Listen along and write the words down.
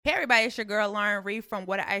Hey everybody, it's your girl Lauren Reed from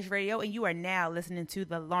Water Ice Radio, and you are now listening to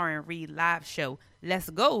the Lauren Reed Live Show. Let's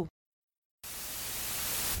go.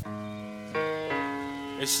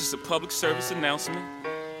 It's just a public service announcement,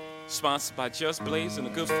 sponsored by Just Blaze and the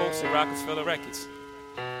good folks at Rockefeller Records.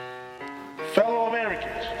 Fellow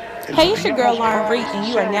Americans. Hey, it's your girl Lauren Reed, and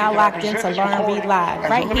you are now locked into Lauren Reed Live,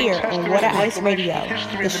 right here on Water Ice Radio,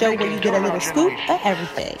 the show where you get a little scoop of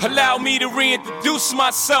everything. Allow me to reintroduce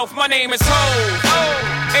myself. My name is Ho,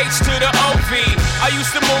 H to the O-V. I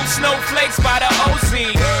used to move snowflakes by the OZ.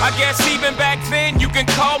 I guess even back then you can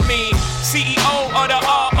call me CEO of the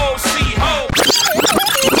ROC. Ho.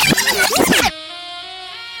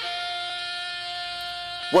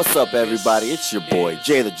 What's up, everybody? It's your boy,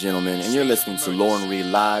 Jay the Gentleman, and you're listening to Lauren Reed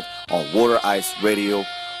Live on Water Ice Radio,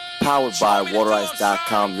 powered by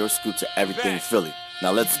WaterIce.com, your scoop to everything Philly.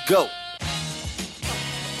 Now let's go.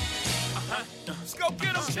 Let's go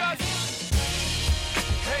get 'em, Just.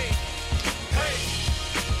 Hey, hey,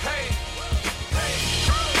 hey, hey,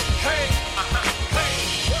 hey, hey.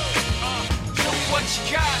 Show me what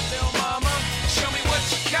you got, little mama. Show me what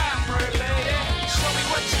you got, pretty lady. Show me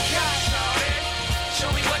what you got, shawty. Show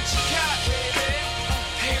me what you got, baby.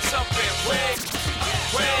 Hands up and wave,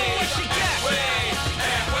 wave, wave,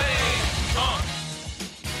 and wave.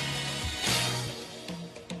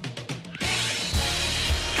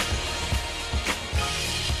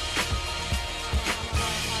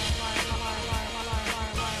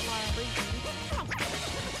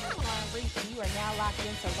 You are now locked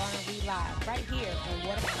into Lauren Reed Live, right here on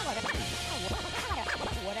Water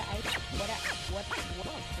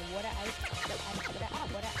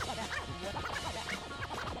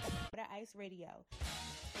Ice Radio.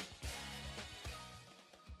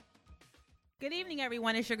 Good evening,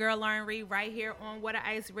 everyone. It's your girl Lauren Reed right here on Water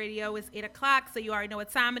Ice Radio. It's 8 o'clock, so you already know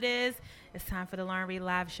what time it is. It's time for the Lauren Reed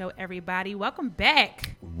Live Show, everybody. Welcome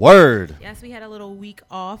back. Word. Yes, we had a little week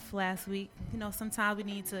off last week. You know, sometimes we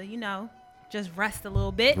need to, just rest a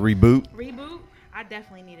little bit. Reboot. I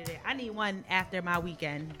definitely needed it. I need one after my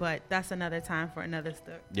weekend, but that's another time for another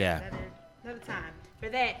stuff. Yeah. Another time for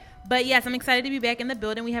that. But yes, I'm excited to be back in the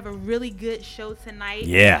building. We have a really good show tonight.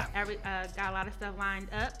 Yeah. Got a lot of stuff lined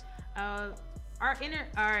up. Our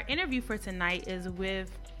interview for tonight is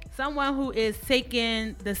with someone who is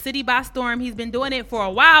taking the city by storm. He's been doing it for a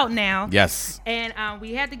while now. Yes. And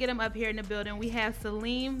we had to get him up here in the building. We have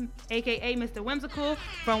Salim, a.k.a. Mr. Whimsical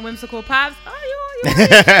from Whimsical Pops. Oh, you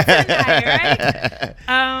tonight,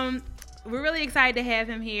 right? We're really excited to have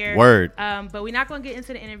him here. Word. But we're not going to get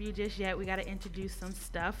into the interview just yet. We got to introduce some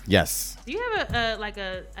stuff. Yes. Do you have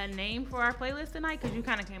a name for our playlist tonight? Because you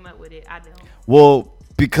kind of came up with it. I don't. Well,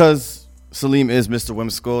 because Salim is Mr.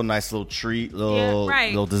 Whimsical, nice little treat,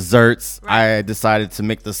 little desserts. Right. I decided to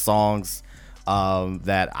make the songs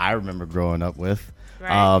that I remember growing up with,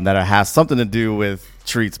 Right. that have something to do with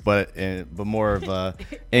treats, but more of a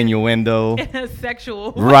innuendo. In a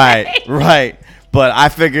sexual way. Right. But I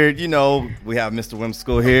figured, we have Mr.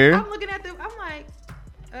 Whimsical here, I'm looking at them. I'm like,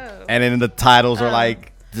 oh. and then the titles are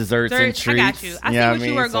like desserts and treats. I got you. I see what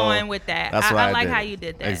you were going with that. That's I why like did. how you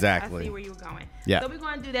did that. Exactly. I see where you were going. Yeah. So we're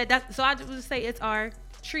going to do that. So I just say it's our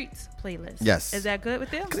treats playlist. Yes. Is that good with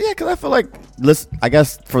them? Because I feel like, I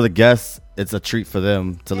guess for the guests, it's a treat for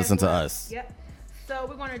them to listen to us. Yep. So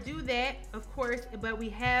we're going to do that, of course, but we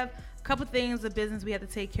have a couple things of business we have to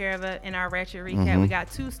take care of in our Ratchet Recap. Mm-hmm. We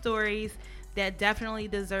got two stories that definitely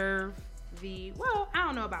deserve I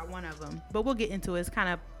don't know about one of them, but we'll get into it. It's kind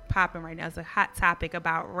of popping right now. It's a hot topic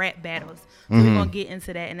about rap battles. So we're going to get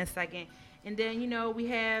into that in a second. And then, we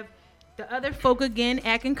have the other folk again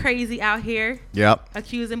acting crazy out here. Yep.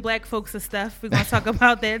 Accusing black folks of stuff. We're going to talk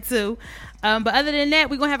about that too. But other than that,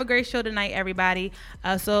 we're going to have a great show tonight, everybody.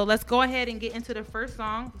 So let's go ahead and get into the first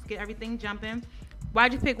song. Let's get everything jumping.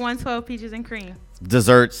 Why'd you pick 112 Peaches and Cream?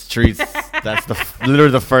 Desserts, treats. That's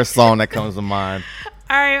literally the first song that comes to mind.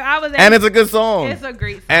 All right, and it's a good song. It's a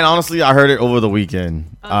great song. And honestly, I heard it over the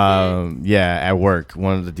weekend. Oh, at work,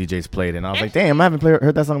 one of the DJs played it, and I was like, "Damn, I haven't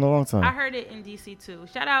heard that song in a long time." I heard it in DC too.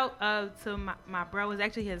 Shout out to my bro. It was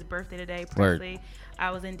actually his birthday today. Presley. I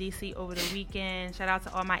was in DC over the weekend. Shout out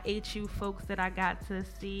to all my HU folks that I got to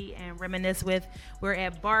see and reminisce with. We're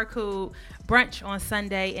at Barcode Brunch on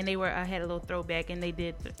Sunday, and I had a little throwback, and they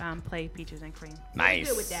did play Peaches and Cream. Nice.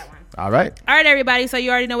 Good with that one. All right, everybody. So you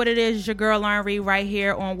already know what it is. It's your girl Lauren Reed right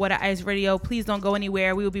here on Water Ice Radio. Please don't go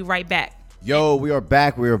anywhere. We will be right back. Yo, we are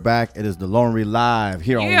back. It is the Lauren Reed Live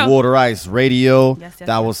here on Water Ice Radio. Yes,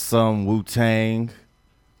 that was some Wu-Tang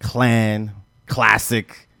Clan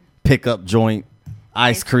classic pickup joint.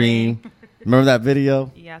 Ice cream. Remember that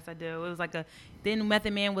video? Yes, I do. It was like then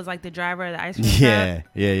Method Man was like the driver of the ice cream truck.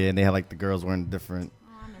 Yeah. And they had like the girls wearing different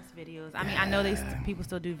videos. I mean, I know people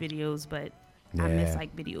still do videos, but I Yeah. miss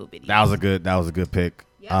like videos. That was a good pick.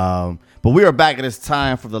 Yep. But we are back, and it's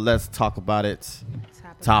time for the Let's Talk About It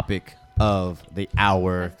topic of the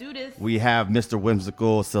hour. Let's do this. We have Mr.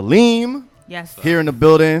 Whimsical Salim Yes. here in the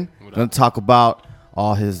building. Going to talk about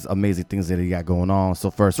all his amazing things that he got going on. So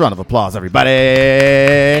first, round of applause, everybody.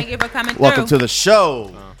 Thank you for coming Welcome through. to the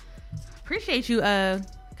show. Appreciate you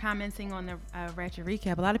commenting on the Ratchet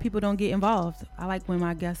Recap. A lot of people don't get involved. I like when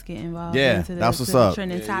my guests get involved. Yeah, into that's to what's the up.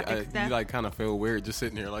 Trending topic stuff. You like kind of feel weird just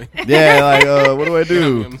sitting here like. Yeah, like, what do I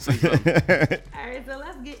do? I'm saying something. All right, so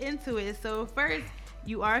let's get into it. So first,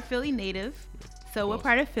 you are a Philly native. So what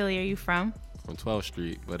part of Philly are you from? From 12th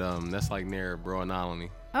Street, but that's like near Broad and Olney.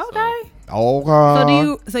 Okay.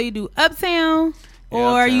 Okay. So you do Uptown, Yeah,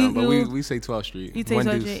 or uptown, you but we say 12th Street. you take One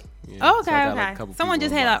 12th deuce. Street? Yeah, Oh, so okay, I got, like, a okay. couple Someone people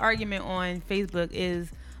just had an involved. argument on Facebook. Is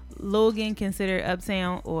Logan considered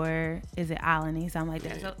Uptown or is it Olney? Something like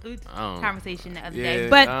that. Yeah, So I don't- conversation the other Yeah, day.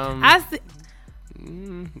 But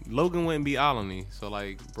Logan wouldn't be Olney, so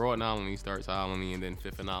like Broad and Olney starts Olney and then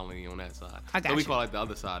Fifth and Olney on that side. I got so we you. call it the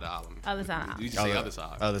other side of Olney. Other side of You just say other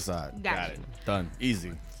side. Other side. Got Got it. it. Done.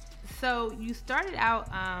 Easy. So you started out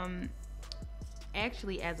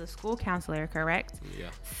actually as a school counselor, correct? Yeah.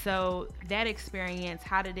 So that experience,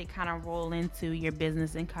 how did it kind of roll into your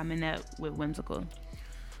business and coming up with Whimsical?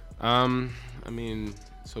 I mean,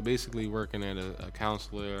 so basically working at a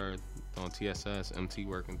counselor on TSS, MT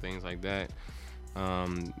work and things like that.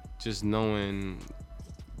 Just knowing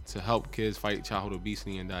to help kids fight childhood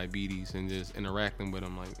obesity and diabetes and just interacting with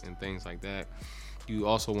them and things like that. You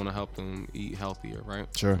also want to help them eat healthier, right?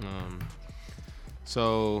 Sure.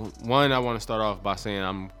 So one, I want to start off by saying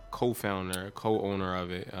I'm co-founder, co-owner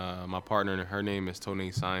of it. My partner, her name is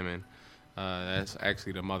Tony Simon. That's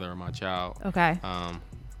actually the mother of my child. Okay.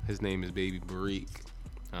 His name is Baby Barik.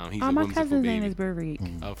 He's Oh, a my whimsical cousin's baby. name is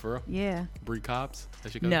Barik. Oh, for real? Yeah. Barik Cobbs?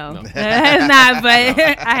 That's your cousin? No, that's not.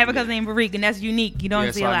 But I have a cousin named Barik, and that's unique. You don't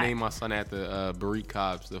Yeah, see so a I lot. named my son after Barik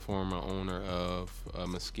Cobbs, the former owner of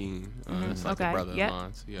Mesquite. That's like Okay, a brother yep. of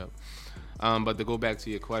mine. Yep. But to go back to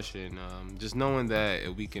your question, just knowing that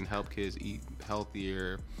if we can help kids eat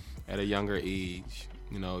healthier at a younger age,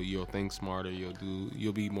 you'll think smarter,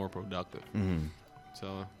 you'll be more productive.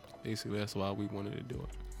 So basically, that's why we wanted to do it.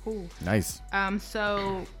 Cool. Nice.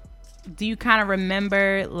 So do you kind of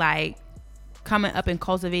remember like coming up and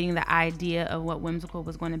cultivating the idea of what Whimsical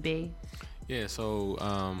was going to be? Yeah. So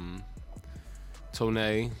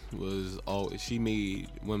Tone she made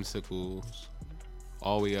Whimsicals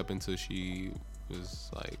all the way up until she was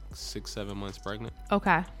like 6-7 months pregnant.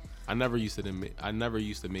 Okay. I never used to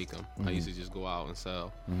make them. I used to just go out and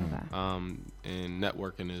sell. Okay. And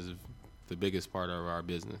networking is the biggest part of our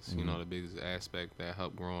business. The biggest aspect that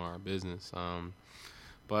helped grow our business.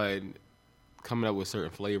 But coming up with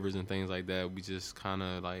certain flavors and things like that, we just kind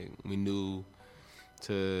of we knew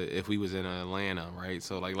if we was in Atlanta, right?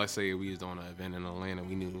 So let's say we was doing an event in Atlanta,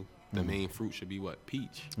 we knew the main fruit should be what?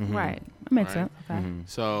 Peach. Right. That makes Right. sense. Okay.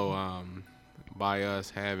 So by us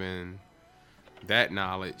having that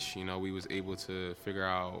knowledge, we was able to figure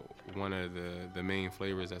out one of the main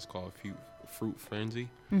flavors that's called fruit frenzy.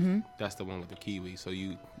 That's the one with the kiwi. So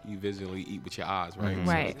you visually eat with your eyes, right?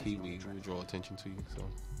 Right. So the kiwi will draw attention to you. So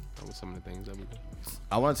that was some of the things that we did.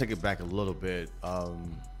 I want to take it back a little bit.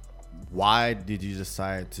 Why did you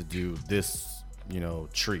decide to do this,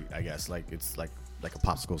 treat, I guess? It's like a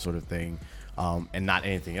popsicle sort of thing, and not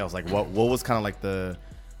anything else. What was kind of like the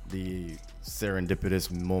serendipitous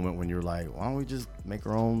moment when you were like, why don't we just make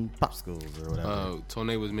our own popsicles or whatever?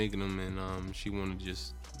 Tone was making them, and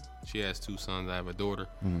she has 2 sons. I have a daughter.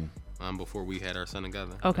 Before we had our son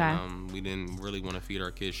together. Okay. And, we didn't really want to feed our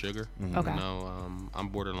kids sugar. Okay. I'm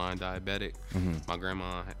borderline diabetic. My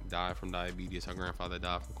grandma died from diabetes. Her grandfather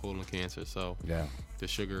died from colon cancer. So Yeah. the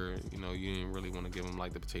sugar, you didn't really want to give them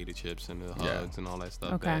the potato chips and the Yeah. hugs and all that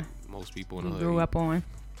stuff Okay. that most people in You the hood grew eat. up on.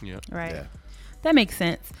 Yeah. Right. Yeah. That makes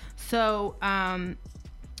sense. So, kind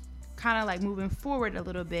of moving forward a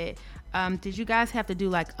little bit, did you guys have to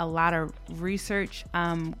do a lot of research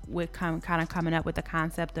with kind of coming up with the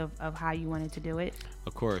concept of how you wanted to do it?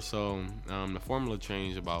 Of course. So the formula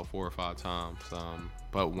changed about 4 or 5 times.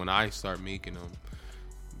 But when I started making them,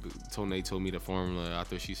 Tone told me the formula. I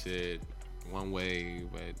thought she said one way,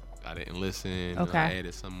 but I didn't listen. Okay. I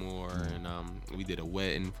added some more, and we did a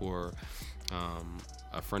wedding for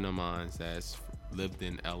a friend of mine that's lived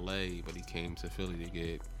in LA, but he came to Philly to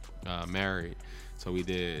get married. So we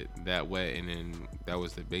did that wedding, and that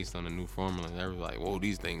was based on the new formula. And everybody was like, "Whoa,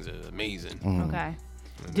 these things are amazing!" Okay.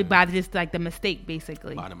 By just the mistake,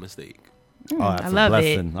 basically. By the mistake. Oh, that's I a love it.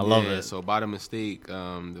 blessing. I love Yeah, it. So by the mistake,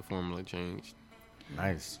 the formula changed.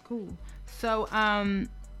 Nice. Cool. So, I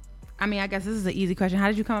mean, I guess this is an easy question. How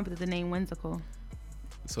did you come up with the name Whimsical?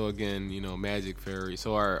 So again, Magic Fairy.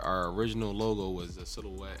 So our original logo was a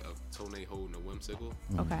silhouette of Tone holding a whimsical.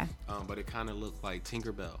 Okay. But it kind of looked like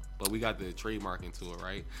Tinkerbell. But we got the trademark into it,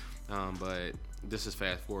 right? But this is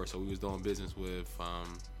fast forward. So we was doing business with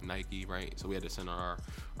Nike, right? So we had to send our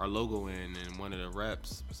logo in, and one of the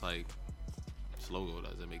reps was like, "This logo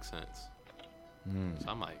doesn't make sense." So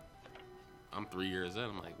I'm like, I'm 3 years in.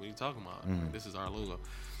 I'm like, what are you talking about? Like, this is our logo.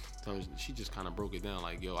 So she just kind of broke it down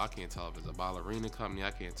like, yo, I can't tell if it's a ballerina company.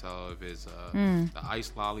 I can't tell if it's the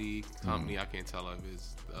Ice Lolly company. I can't tell if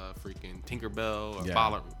it's freaking Tinkerbell or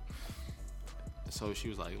Baller. So she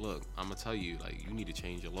was like, look, I'm going to tell you, like, you need to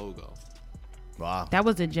change your logo. Wow. That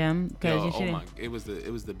was a gem. It was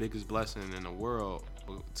the biggest blessing in the world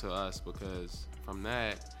to us, because from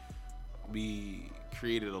that, we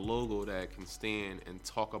created a logo that can stand and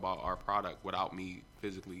talk about our product without me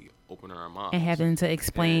physically opening our mouth and having to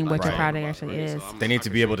explain what your product actually is. So They need to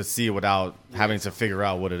be able to see it without having to figure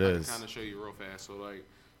out what it is. I kind of show you real fast.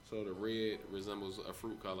 So the red resembles a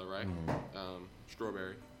fruit color, right?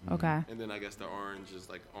 Strawberry. Okay. And then I guess the orange is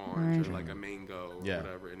like orange or like a mango or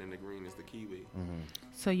whatever, and then the green is the kiwi.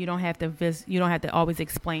 So you don't have to always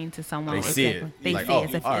explain to someone. They see it. They Like, see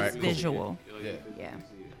it. It's all right, cool. visual. Yeah. Yeah.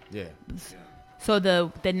 Yeah. So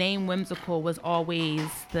the name Whimsical was always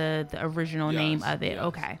the original name of it. Yes.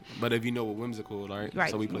 Okay. But if you know what whimsical, right? Right.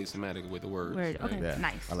 So we play semantic with the words. Word. Okay. Yeah.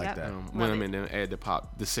 Nice. I like Yep. that. Love And then add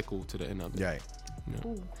the sickle to the end of it. Yeah.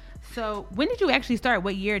 Cool. So when did you actually start?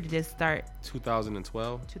 What year did this start?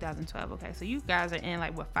 2012. 2012. Okay. So you guys are in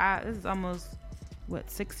like what, 5? This is almost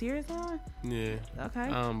 6 years on? Yeah. Okay.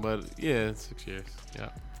 But yeah, 6 years. Yeah.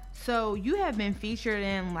 So you have been featured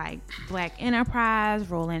in like Black Enterprise,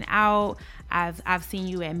 Rolling Out. I've seen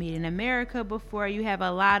you at Made in America before. You have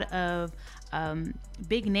a lot of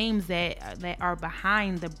big names that are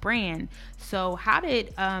behind the brand. So how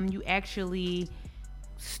did you actually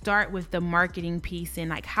start with the marketing piece,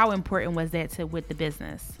 and like how important was that with the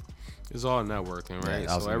business? It's all networking, right?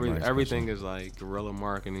 Yeah, so everything is like guerrilla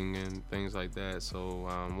marketing and things like that. So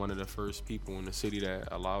one of the first people in the city that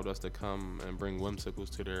allowed us to come and bring whimsicals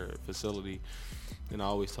to their facility, and I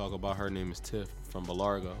always talk about her name is Tiff from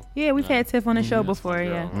Belargo. Yeah, we've had Tiff on the show before. Girl,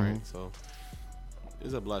 Yeah, right. So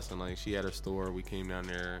it's a blessing. Like, she had her store. We came down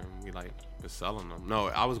there and we like was selling them. No,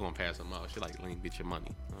 I was gonna pass them out. She like, Lane, get your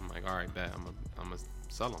money. I'm like, all right, bet. I'm gonna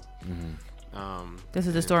sell them. This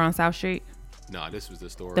is the store on South Street. No, this was the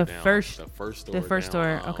store The down. first The first store. the first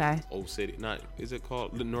store, down, okay. Old City. Not, is it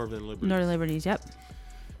called Northern Liberties? Northern Liberties. Yep.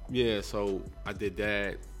 Yeah, so I did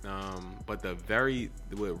that. But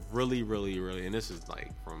what really, and this is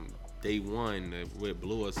like from day one, what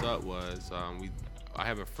blew us up was I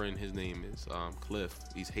have a friend. His name is Cliff.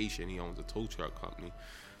 He's Haitian. He owns a tow truck company.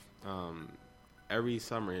 Every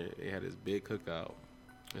summer they had this big cookout.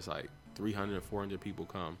 It's like 300, 400 people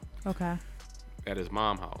come. Okay. At his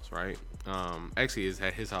mom's house, right? Actually, it's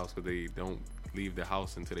at his house because they don't leave the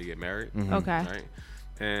house until they get married. Okay. Right?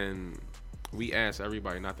 And we asked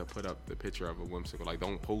everybody not to put up the picture of a whimsical. Like,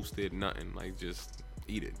 don't post it, nothing. Like, just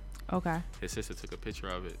eat it. Okay. His sister took a picture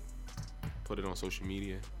of it, put it on social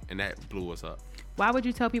media, and that blew us up. Why would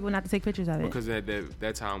you tell people not to take pictures of it? Because at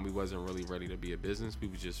that time, we wasn't really ready to be a business. We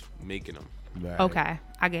were just making them. Right. Okay,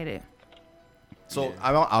 I get it. So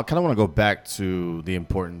I kind of want to go back to the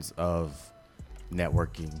importance of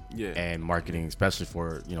networking and marketing, especially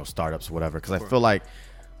for startups or whatever. Because I feel like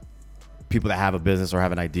people that have a business or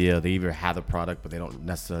have an idea, they either have the product, but they don't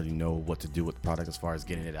necessarily know what to do with the product as far as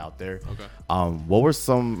getting it out there. Okay. What were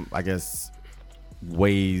some, I guess,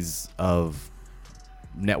 ways of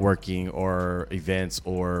networking or events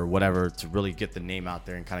or whatever to really get the name out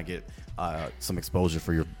there and kind of get some exposure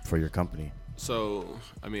for your company? So,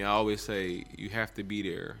 I mean, I always say you have to be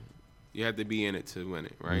there. You have to be in it to win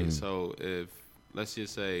it, right? So if, let's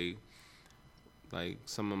just say, like,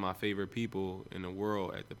 some of my favorite people in the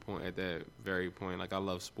world at that very point, like, I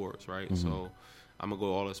love sports, right? So I'm going to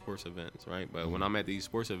go to all the sports events, right? But when I'm at these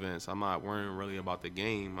sports events, I'm not worrying really about the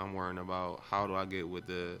game. I'm worrying about how do I get with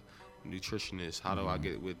the nutritionists, how do I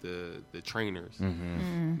get with the trainers.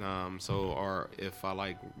 Or if I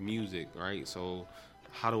like music, right? So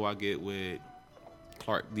how do I get with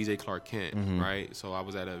DJ Clark Kent, right? So I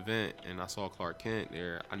was at an event and I saw Clark Kent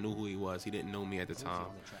there. I knew who he was. He didn't know me at the time.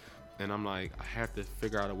 And I'm like, I have to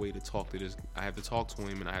figure out a way to talk to this. I have to talk to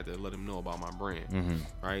him and I have to let him know about my brand,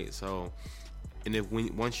 right? So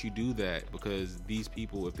And once you do that, because these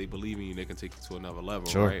people, if they believe in you, they can take you to another level,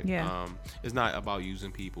 Sure. right? Yeah. It's not about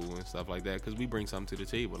using people and stuff like that, because we bring something to the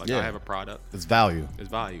table. Like Yeah. I have a product, It's value. it's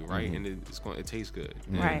value, right? And it tastes good.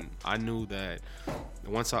 Right. And I knew that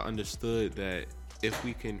once I understood that if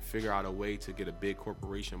we can figure out a way to get a big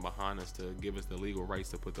corporation behind us to give us the legal rights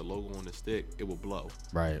to put the logo on the stick, it will blow.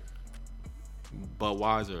 Right.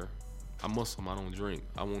 Budweiser, I'm Muslim. I don't drink.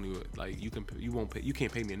 I won't even you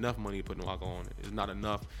can't pay me enough money to put no alcohol on it. It's not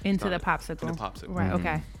enough. Into the It's popsicle. not- in the popsicle. Right.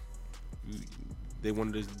 Okay. They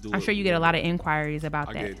wanted us to do. I'm sure you get a lot of inquiries about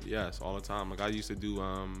I that. get yes all the time. Like I used to do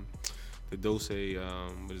the Dose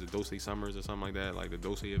what is it, Dose Summers or something like that, like the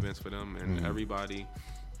Dose events for them, and everybody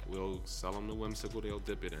will sell them the whimsicle. They'll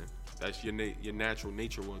dip it in. That's your natural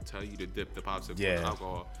nature will tell you to dip the popsicle in Yeah.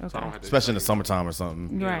 alcohol. So Okay. I don't have to Especially in the tell you- summertime or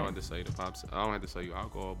something. Yeah, I Right. don't have to sell you the pops. I don't have to sell you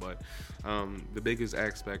alcohol, but the biggest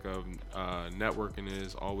aspect of networking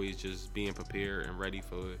is always just being prepared and ready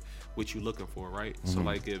for what you're looking for, right? So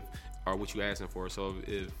like what you asking for. So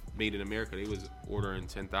if Made in America, they was ordering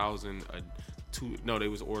 10,000 they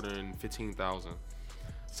was ordering 15,000,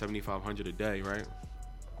 7,500 a day, right?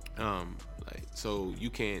 So you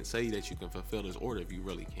can't say that you can fulfill this order if you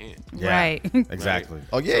really can't. Yeah. Right. Exactly.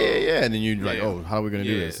 Oh yeah, yeah. And then you're like, Yeah. oh, how are we gonna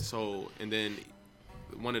do this? So, and then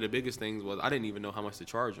one of the biggest things was I didn't even know how much to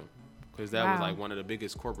charge them, because that was Wow. like one of the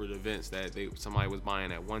biggest corporate events that somebody was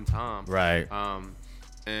buying at one time. Right.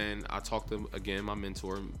 And I talked to again my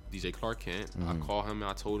mentor DJ Clark Kent. I called him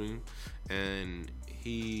and I told him, and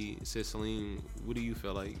he said, Celine, what do you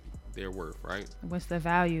feel like they're worth, right? What's the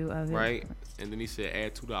value of it? Right? And then he said,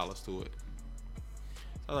 add $2 to it.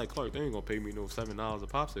 I was like, Clark, they ain't gonna pay me no $7 a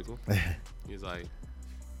popsicle. He's like,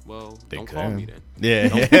 well, They don't call can. me then. Yeah.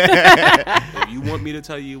 If you want me to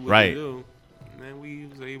tell you what Right. to do, then we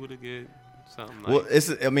was able to get something like Well,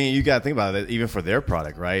 I mean, you gotta think about it. Even for their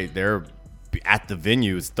product, right? They're at the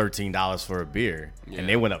venue is $13 for a beer, Yeah. and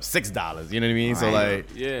they went up $6. You know what I mean? So Right. like,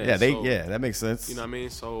 Yeah, so, so- that makes sense. You know what I mean?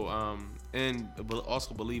 So, but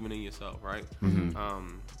also believing in yourself, right?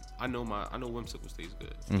 I know Whimsicle stays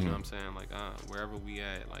good. You know what I'm saying? Like wherever we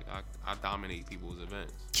at, like I dominate people's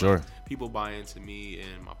events. Sure. Like, people buy into me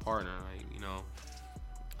and my partner. Like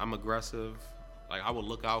I'm aggressive. Like I will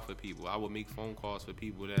look out for people. I will make phone calls for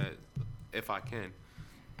people that, if I can.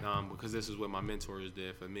 Because this is what my mentors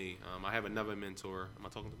did for me. I have another mentor. Am I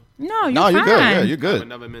talking to them? No, you're No, you're fine. good. Yeah, you're I have good.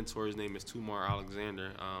 another mentor. His name is Tumar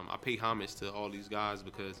Alexander. I pay homage to all these guys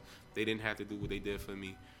because they didn't have to do what they did for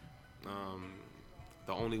me.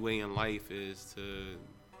 The only way in life is to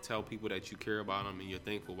tell people that you care about them and you're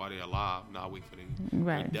thankful while they're alive, not wait for their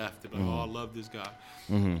Right. death to be like, oh, I love this guy.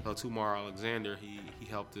 So Tumar Alexander, he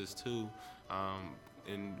helped us too.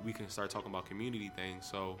 And we can start talking about community things.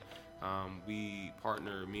 So we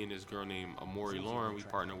partner, me and this girl named Amori Lauren, we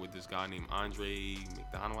partner with this guy named Andre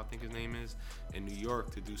McDonald, I think his name is, in New York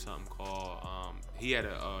to do something called, he had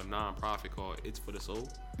a non-profit called It's for the Soul.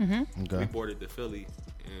 We Okay. boarded to Philly,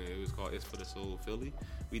 and it was called It's for the Soul Philly.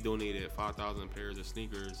 We donated 5,000 pairs of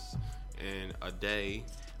sneakers in a day.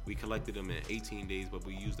 We collected them in 18 days, but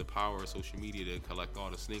we used the power of social media to collect all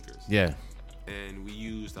the sneakers. Yeah. And we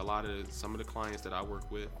used some of the clients that I work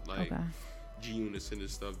with, like Okay. G-Unit sending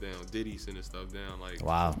stuff down, Diddy sending stuff down, like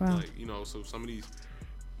Wow. Wow. like so some of these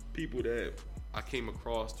people that I came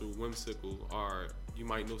across through Whimsicle are, you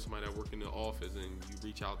might know somebody that work in the office and you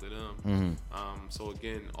reach out to them. So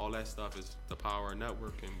again, all that stuff is the power of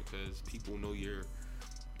networking, because people know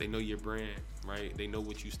they know your brand, right? They know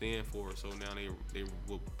what you stand for, so now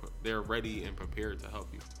they're ready and prepared to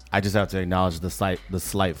help you. I just have to acknowledge the slight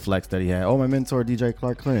flex that he had. Oh, my mentor, DJ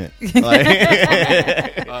Clark Clint. Like,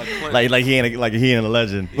 Clint, he ain't a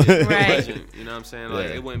legend. he's a Right. legend, you know what I'm saying? Like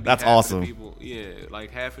Yeah. it wouldn't be That's half awesome. Of the people, yeah, like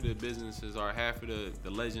half of the businesses or half of the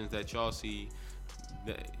legends that y'all see.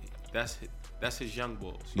 That's his young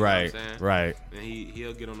boys. You Right. Know what I'm saying? Right. And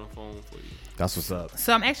he'll get on the phone for you. That's what's up.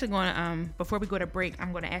 So I'm actually going to, before we go to break,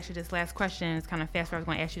 I'm going to ask you this last question. It's kind of fast, but I was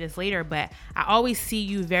going to ask you this later. But I always see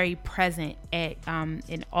you very present at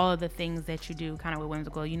in all of the things that you do, kind of with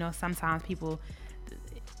Whimsical. You know, sometimes they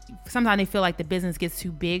feel like the business gets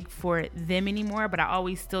too big for them anymore. But I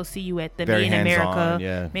always still see you at the Very Made in America, hands-on,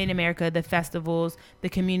 yeah. Made in America, the festivals, the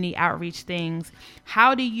community outreach things.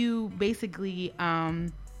 How do you basically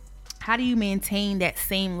how do you maintain that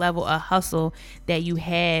same level of hustle that you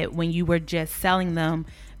had when you were just selling them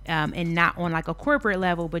and not on like a corporate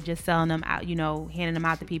level, but just selling them out, handing them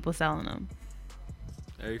out to people, selling them?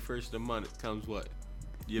 Every first of the month comes what?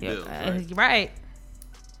 Your bills, right? Right.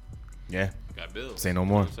 Yeah. Got bills. Say no You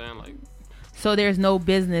know more. what I'm saying? Like, So there's no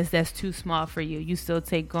business that's too small for you. You still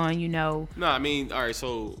take on, no, I mean, all right,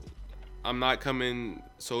 so I'm not coming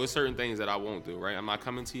So it's certain things that I won't do, right? I'm not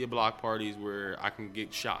coming to your block parties where I can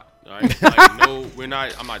get shot, right? Like, no,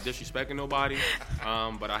 I'm not disrespecting nobody.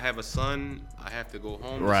 But I have a son. I have to go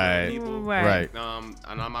home to certain people. Right.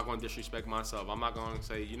 And I'm not going to disrespect myself. I'm not going to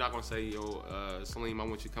say, you're not going to say, yo, Salim, I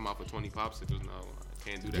want you to come out for 20 popsicles. No, I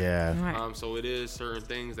can't do that. Yeah. Right. So it is certain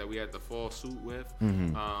things that we have to fall suit with.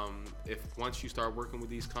 If once you start working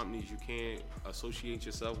with these companies, you can't associate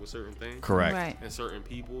yourself with certain things. Correct. Right. And certain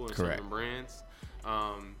people and Correct. certain brands.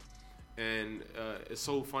 It's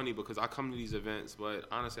so funny because I come to these events, but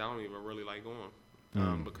honestly, I don't even really like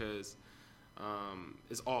going because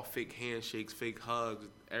it's all fake handshakes, fake hugs.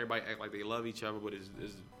 Everybody act like they love each other, but it's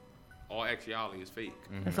all actuality is fake.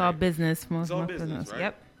 It's all business. It's all business, right?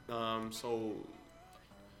 Yep. So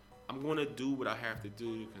I'm going to do what I have to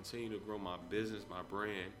do to continue to grow my business, my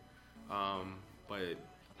brand. But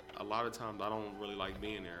a lot of times I don't really like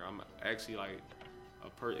being there. I'm actually like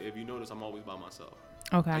if you notice, I'm always by myself.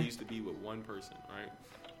 Okay. I used to be with one person,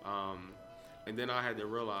 right? And then I had to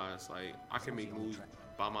realize, like, I can make moves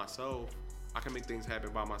by myself. I can make things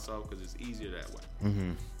happen by myself because it's easier that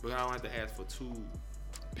way. But I don't have to ask for 2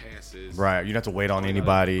 passes. Right. You don't have to wait on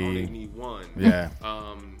anybody. I only need 1. Yeah.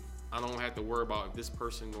 I don't have to worry about if this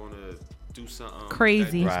person going to do something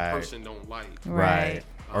Crazy. that this person don't like. Right.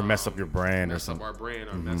 Or mess up your brand or Mess up something. our brand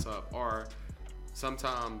or mess up. Or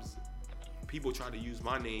sometimes people try to use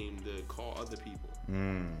my name to call other people. You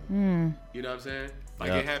know what I'm saying?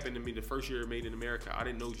 Like it happened to me the first year of Made in America. I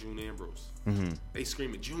didn't know June Ambrose. They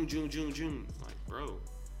screaming June, June, June, June. I'm like, bro,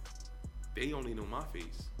 they only know my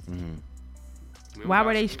face. Why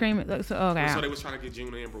were they screaming? So, okay. So they was trying to get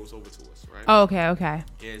June Ambrose over to us, right? Oh, okay.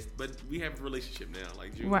 Yes, but we have a relationship now.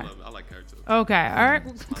 Like June, Right. I like her too. Okay, all right.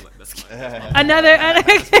 That's my Another.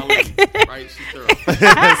 that's my lady, right? She's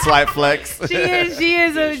thorough. Slight flex. She is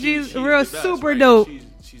Yeah, she's she's real the best, super right? dope.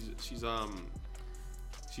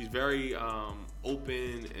 She's very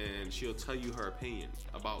open, and she'll tell you her opinion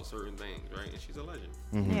about certain things, right? And she's a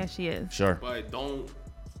legend. Yeah, she is. Sure. But don't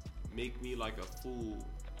make me like a fool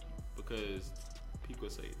because people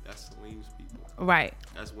say that's Salim's people, Right.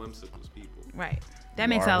 that's Whimsical's people. Right. That You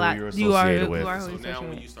makes are a who lot. you're You are associated who with. you are So who now when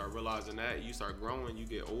associated you start realizing that, you start growing, you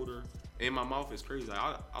get older. And my mouth is crazy. Like,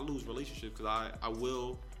 I lose relationships because I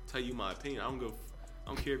will tell you my opinion. I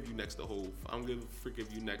don't care if you next to Hov. I don't give a frick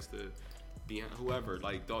if you next to Beyonce, whoever.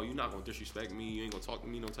 Like, dog, you're not gonna disrespect me. You ain't gonna talk to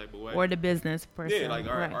me no type of way. or the business person. Yeah, like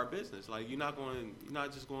Right. our business. Like you're not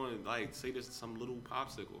just going like say this to some little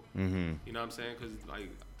popsicle. Mm-hmm. You know what I'm saying? Because like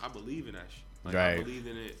I believe in that shit. Like Right. I believe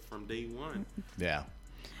in it from day one. Yeah.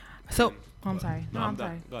 So I'm sorry. No, I'm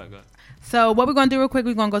sorry. Go ahead. So what we're gonna do real quick,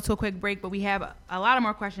 we're gonna go to a quick break, but we have a lot of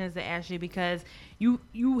more questions to ask you because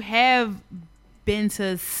you have been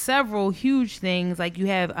to several huge things. Like you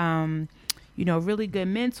have really good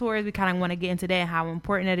mentors. We kind of want to get into that, how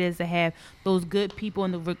important it is to have those good people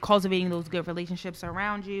and cultivating those good relationships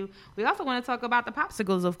around you. We also want to talk about the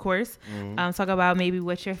popsicles, of course. Talk about maybe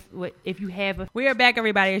what if you have. We are back,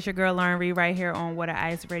 everybody. It's your girl Lauren Reed right here on Water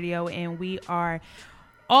Ice Radio, and we are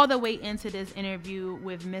all the way into this interview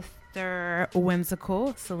with Mr.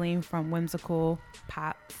 Whimsical, Salim from Whimsical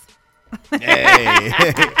Pops. Hey.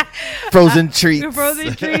 Frozen treats.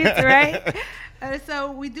 Frozen treats, right?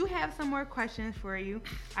 So we do have some more questions for you.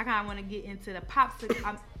 I kind of want to get into the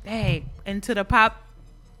into the pop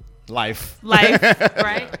Life.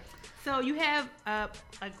 right? So you have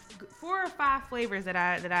like 4 or 5 flavors that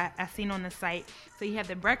I seen on the site. So you have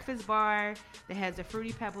the breakfast bar that has the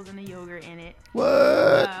Fruity Pebbles and the yogurt in it.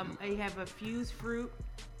 What? You have a fused fruit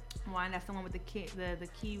one. That's the one with the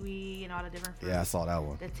kiwi and all the different fruits. Yeah, I saw that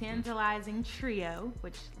one. The tantalizing trio,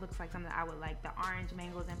 which looks like something I would like. The orange,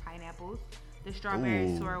 mangoes, and pineapples. The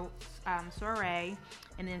strawberry soiree,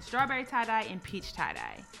 and then strawberry tie-dye and peach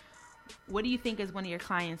tie-dye. What do you think is one of your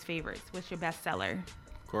clients' favorites? What's your best seller?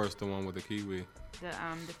 Of course, the one with the kiwi.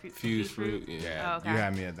 The Fused fruit. Yeah. Yeah, Oh, okay. you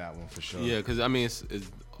had me at that one for sure. Yeah, because I mean, it's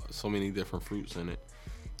so many different fruits in it.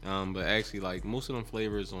 But actually, like most of them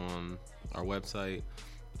flavors on our website,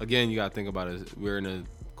 again, you gotta think about it. We're in a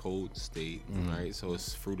cold state, right? So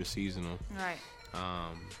it's fruit is seasonal. Right.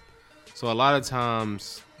 So a lot of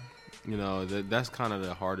times, that's kind of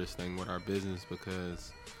the hardest thing with our business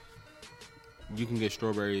because you can get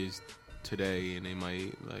strawberries today and they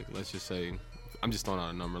might, like, let's just say, I'm just throwing out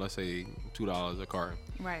a number, let's say $2 a carton.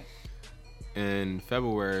 Right. In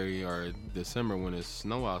February or December when it's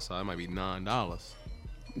snow outside, it might be $9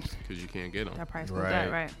 because you can't get them. That price goes Right.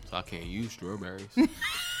 up, right? So I can't use strawberries.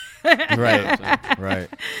 Right. Right.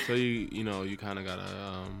 So you kind of gotta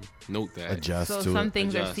note that. Adjust So to some it.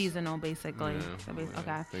 things are Adjust. seasonal, basically. Yeah,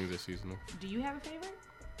 Okay. things are seasonal. Do you have a favorite?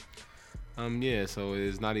 Yeah, so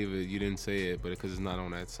it's not even, you didn't say it, but because it's not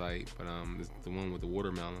on that site, but it's the one with the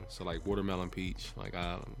watermelon. So like watermelon peach, like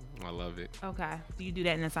I love it. Okay. Do you do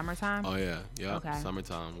that in the summertime? Oh yeah, yeah. Okay.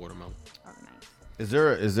 Summertime watermelon. Oh, nice.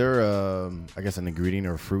 Is there I guess an ingredient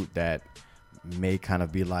or fruit that may kind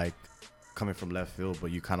of be like coming from left field, but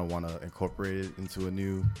you kind of want to incorporate it into a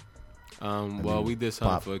new? Well, we did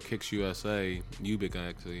something for Kicks USA, Ubik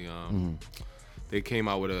actually. They came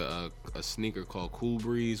out with a sneaker called Cool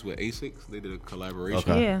Breeze with Asics. They did a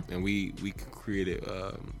collaboration. Okay. Yeah. And we created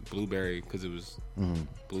blueberry, because it was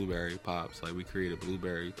blueberry pops. Like we created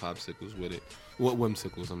blueberry popsicles with it.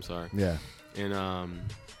 Whimsicles, I'm sorry. Yeah. And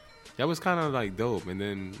that was kind of like dope. And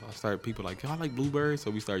then people like, y'all like blueberries?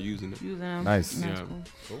 So we started using it. Using them. Nice. That's Yeah.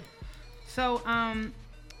 cool. So,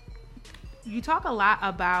 you talk a lot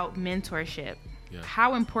about mentorship. Yeah.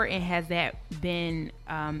 How important has that been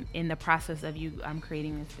in the process of you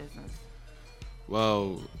creating this business?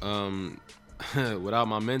 Well, without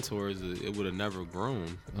my mentors, it would have never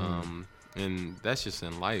grown. And that's just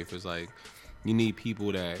in life. It's like you need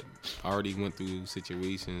people that already went through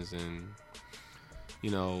situations and,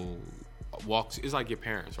 it's like your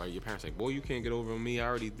parents, right? Your parents like, boy, you can't get over on me. I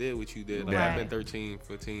already did what you did. Like I've been 13,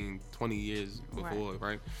 15, 20 years before,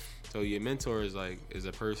 right? So your mentor is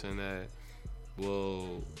a person that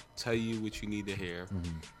will tell you what you need to hear.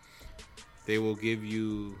 They will give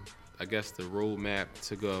you, I guess, the roadmap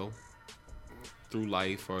to go through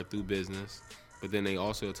life or through business, but then they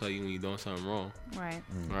also tell you when you're doing something wrong. Right.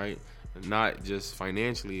 Right? Not just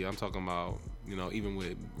financially. I'm talking about, even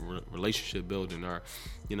with relationship building or,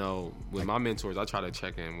 with my mentors, I try to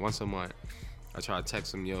check in once a month. I try to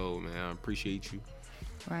text them, yo, man, I appreciate you.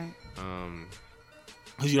 Right.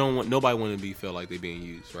 Because nobody want to feel like they're being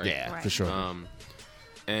used, right? Yeah, Right. for sure.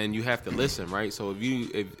 And you have to listen, right? So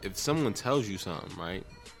if someone tells you something, right,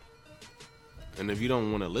 and if you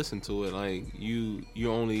don't want to listen to it, like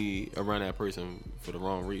you're only around that person for the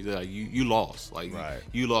wrong reason. Like you lost, like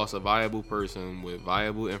you lost a valuable person with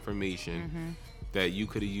valuable information that you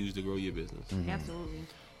could have used to grow your business. Absolutely.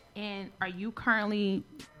 And are you currently?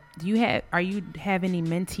 Do you have any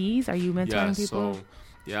mentees? Are you mentoring people?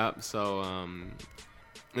 So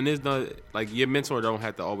and there's no, like, your mentor don't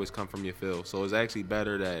have to always come from your field. So it's actually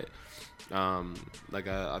better that, like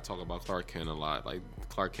I talk about Clark Kent a lot. Like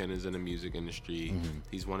Clark Kent is in the music industry.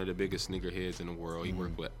 He's one of the biggest sneakerheads in the world. He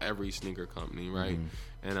worked with every sneaker company, right?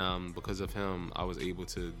 And because of him, I was able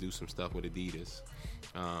to do some stuff with Adidas.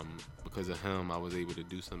 Because of him, I was able to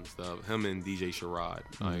do some stuff. Him and DJ Sherrod.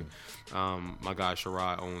 Like, my guy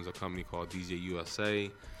Sherrod owns a company called DJ USA.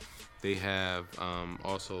 They have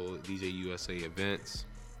also DJ USA events.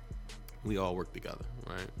 We all work together,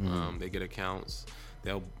 right? They get accounts.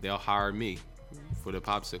 They'll hire me for the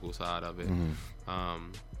popsicle side of it.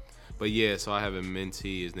 But yeah, so I have a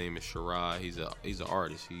mentee. His name is Sherrod. He's an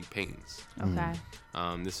artist. He paints. Okay.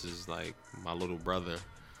 This is like my little brother.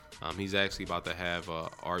 He's actually about to have a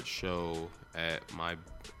art show at my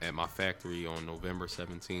factory on November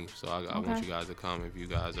 17th. So I want you guys to come if you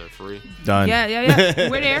guys are free. Done. Yeah.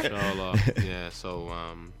 We're there. So,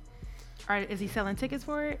 Is he selling tickets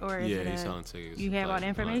for it, or he's selling tickets. You have all the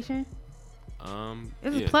information?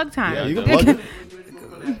 This is yeah. plug time. Yeah, you can plug it.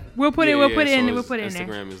 We'll put it in there.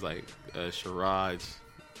 Instagram is like Sherrod.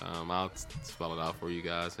 I'll spell it out for you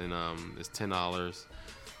guys, and it's $10.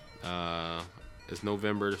 It's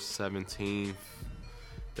November 17th,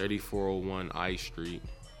 3401 I Street.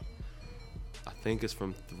 I think it's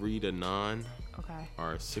from 3 to 9. Okay.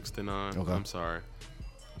 Or 6 to 9. Okay. I'm sorry.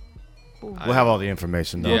 We'll have all the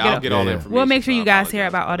information, though. I'll get all the information. We'll make sure you guys hear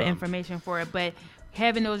apologize, about all the but, information for it. But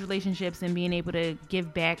having those relationships and being able to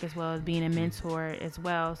give back as well as being a mentor as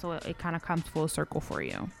well, so it kind of comes full circle for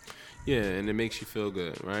you. Yeah, and it makes you feel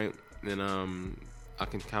good, right? And I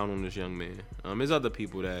can count on this young man. There's other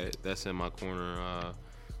people that's in my corner.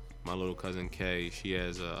 My little cousin Kay, she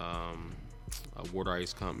has a water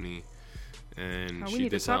ice company, and we she need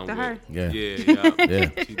did to talk something to her. with,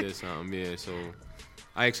 Yeah. She did something. Yeah, so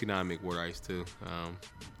I actually know how to make water ice too.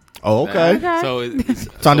 Oh, okay. So it's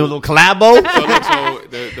Trying to do a little collabo? So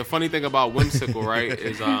the funny thing about Whimsical, right,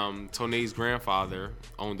 is Tone's grandfather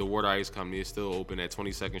owned the water ice company. It's still open at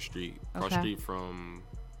 22nd Street, across street from,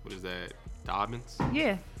 what is that, Dobbins?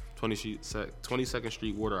 Yeah. 22nd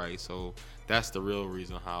Street water ice. So that's the real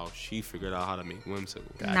reason how she figured out how to make Whimsical.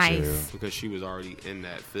 Nice. Because she was already in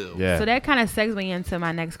that field. Yeah. So that kind of segues me into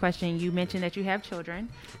my next question. You mentioned that you have children.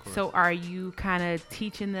 So are you kind of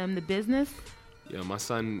teaching them the business? Yeah, my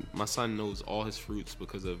son knows all his fruits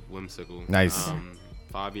because of Whimsical. Nice.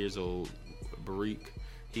 5 years old, Barik.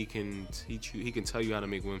 he can teach you. He can tell you how to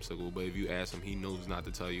make whimsical, but if you ask him, he knows not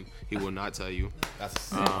to tell you. He will not tell you.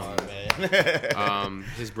 That's man.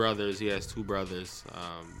 His brothers, he has 2 brothers.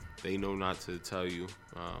 They know not to tell you.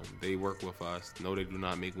 They work with us. No, they do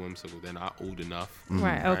not make whimsical. They're not old enough.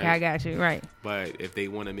 Right. Okay, I got you. Right. But if they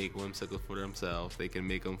want to make whimsical for themselves, they can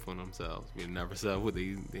make them for themselves. We never sell what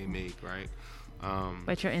they make, right?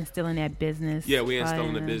 But you're instilling that business. Yeah, we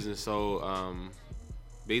instilling the business. So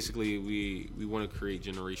basically, we want to create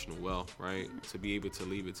generational wealth, right? To be able to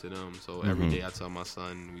leave it to them. So every day I tell my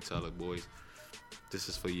son, we tell the boys, this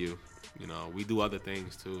is for you. You know, we do other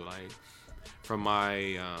things too, like from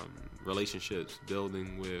my relationships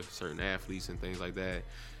building with certain athletes and things like that.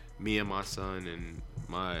 Me and my son and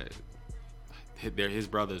they're his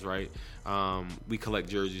brothers, right? We collect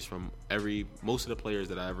jerseys from most of the players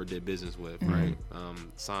that I ever did business with, right?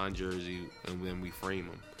 Signed jersey, and then we frame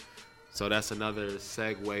them. So that's another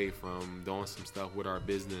segue from doing some stuff with our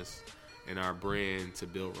business and our brand to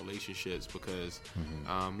build relationships. Because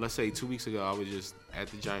let's say 2 weeks ago, I was just at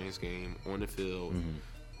the Giants game on the field.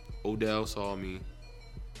 Odell saw me,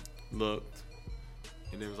 looked,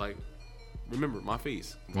 and then was like, remembered my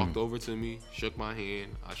face. Walked over to me, shook my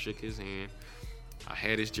hand. I shook his hand. I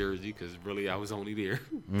had his jersey because really I was only there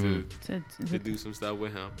to do some stuff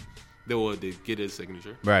with him. To get his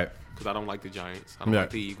signature. Right. Because I don't like the Giants. I don't like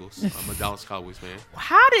the Eagles. I'm a Dallas Cowboys fan.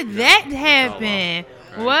 How did that happen?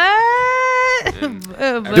 What?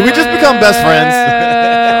 Did we just become best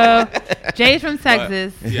friends? Jay's from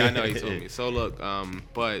Texas. But, yeah, I know, he told me. So look,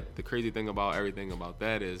 but the crazy thing about everything about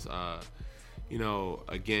that is,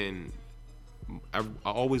 again, I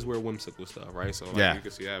always wear whimsical stuff, right? So like you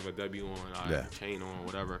can see I have a W on, I have a chain on,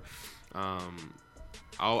 whatever.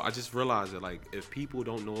 I just realized that like if people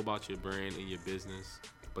don't know about your brand and your business,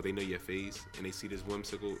 but they know your face and they see this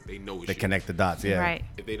whimsical, they know it's They connect the dots, yeah. Right.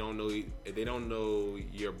 If they don't know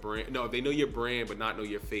your brand, if they know your brand but not know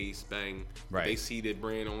your face, bang. Right. They see the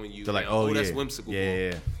brand on you. They're like, that's whimsical.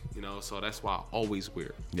 Yeah. So that's why I always wear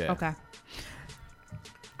it. Yeah. Okay.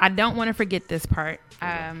 I don't want to forget this part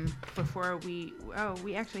before we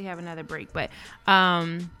actually have another break, but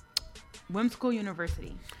Whimsical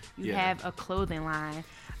University. You have a clothing line.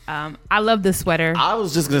 I love the sweater. I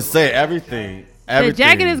was just gonna say everything. The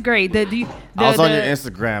jacket is great. I was on your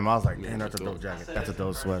Instagram. I was like, man, that's a dope jacket. That's a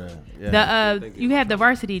dope sweater. Yeah. You have the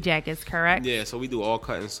varsity jackets, correct? Yeah, so we do all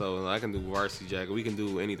cut and sew. I can do varsity jacket. We can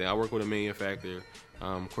do anything. I work with a manufacturer.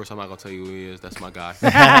 Of course, I'm not gonna tell you who he is. That's my guy.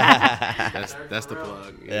 that's the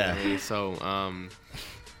plug. Yeah. You know?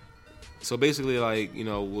 So basically, like,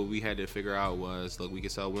 what we had to figure out was, look, we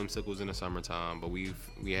could sell whimsicals in the summertime, but we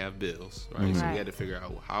have bills, right? Mm-hmm. So we had to figure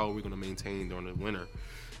out how are we gonna maintain during the winter.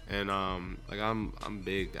 And like I'm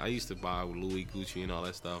big. I used to buy Louis, Gucci, and all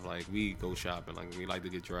that stuff. Like we go shopping. Like we like to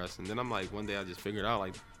get dressed. And then I'm like, one day I just figured out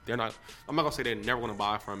like I'm not gonna say they're never gonna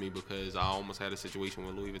buy from me because I almost had a situation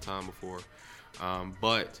with Louis Vuitton before.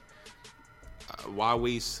 But why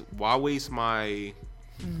waste my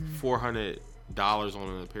 $400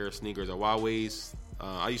 on a pair of sneakers, or why waste?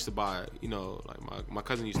 I used to buy, like my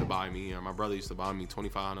cousin used to buy me, or my brother used to buy me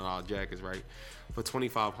 $2,500 jackets, right? For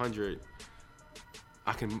 $2,500,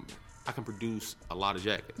 I can produce a lot of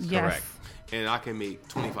jackets. Yes. Correct. And I can make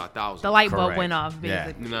 $25,000. The light bulb Correct. went off, Yeah.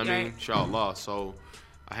 basically. You know what I mean? Inshallah. So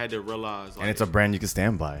I had to realize, like, And it's a brand you can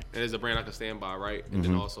stand by. it is a brand I can stand by, right? And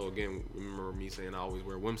then also, again, remember me saying I always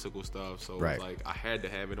wear whimsical stuff. So Right. it's like I had to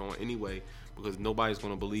have it on anyway because nobody's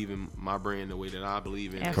going to believe in my brand the way that I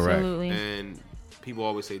believe in it. Absolutely. And people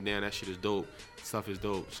always say, damn, that shit is dope. Stuff is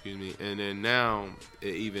dope, excuse me. And then now,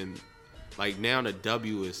 now the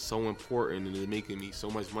W is so important and it's making me so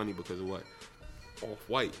much money because of what?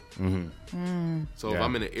 Off-white. So if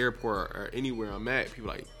I'm in an airport or anywhere I'm at,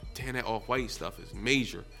 people are like, damn, that off-white stuff is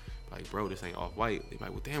major. Like, bro, this ain't off-white. They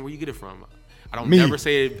like, well, damn, where you get it from? I don't never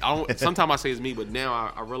say it. I don't. Sometimes I say it's me, but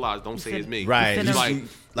now I realize don't say it's me. Right. It's You Like, see,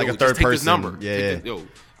 like yo, a third just take person. this number. Yeah. Take this,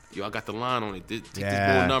 yo, I got the line on it. Take this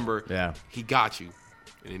Yeah. little number. Yeah. He got you.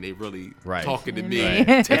 And then they really Right. talking to me.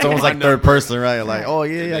 Right. It's almost like third person, right? Like, oh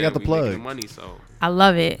yeah, I got the we making plug. money, so I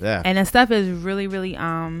love it. Yeah. And the stuff is really, really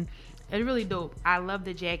it's really dope. I love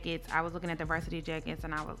the jackets. I was looking at the varsity jackets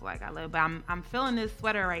and I was like, I love it. But I'm feeling this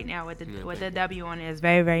sweater right now with the W on it. It's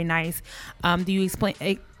very, very nice. Do you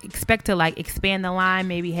expect to like expand the line,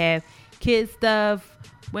 maybe have kids stuff,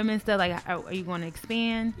 women's stuff? Like, are you going to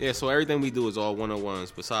expand? yeah. So everything we do is all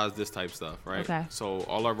 101s besides this type stuff, right? Okay. So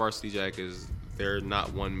all our varsity jackets, they're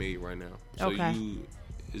not one made right now. So Okay.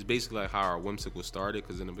 it's basically like how our whimsical started,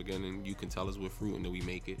 because in the beginning you can tell us with fruit and then we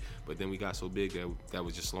make it, but then we got so big that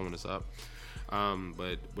was just slowing us up.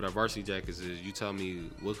 But with our varsity jackets is you tell me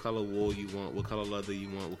what color wool you want, what color leather you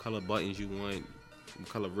want, what color buttons you want.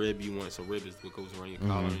 color rib you want. So rib is what goes around your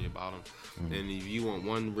collar and your bottom. And if you want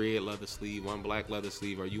one red leather sleeve, one black leather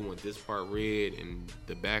sleeve, or you want this part red and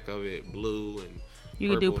the back of it blue and you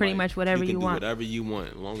can do pretty much whatever you want. Whatever you want,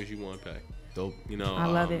 as long as you want to pay. Dope. You know, I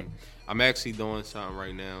love it. I'm actually doing something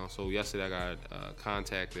right now. So yesterday I got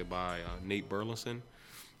contacted by Nate Burleson.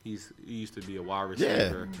 He used to be a wide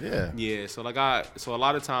receiver. Yeah. So so a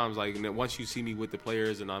lot of times, like once you see me with the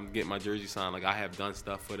players and I'm getting my jersey signed, like I have done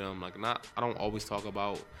stuff for them. Like I don't always talk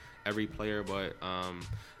about every player, but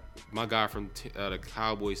my guy from the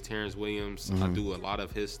Cowboys, Terrence Williams, I do a lot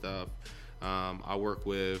of his stuff. I work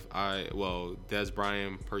with Des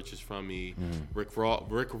Bryant purchased from me. Rick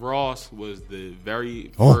Ross was the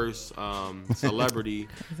very first celebrity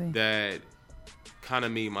that kind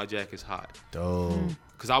of made my jackets hot. Dope.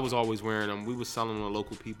 Because I was always wearing them. We was selling them to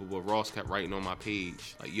local people, but Ross kept writing on my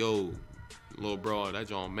page like, "Yo, little bro, that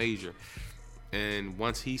John major." And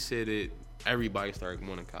once he said it, everybody started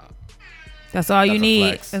wanting to cop. That's all you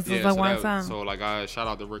need. flex. It's like one time. So like I shout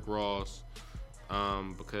out to Rick Ross.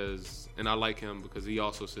 Because I like him because he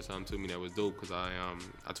also said something to me that was dope because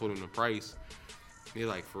I told him the price. He's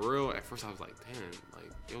like, for real? At first I was like, damn,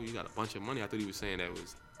 like, yo, you got a bunch of money. I thought he was saying that it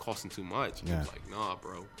was costing too much. He was like, nah,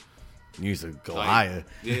 bro. You used to go like, higher.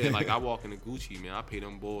 Yeah, like I walk into Gucci, man. I pay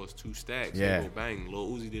them boys 2 stacks. Yeah. They go bang. Lil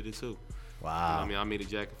Uzi did it too. Wow. You know what I mean, I made a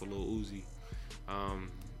jacket for Lil Uzi.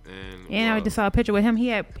 And I just saw a picture with him. He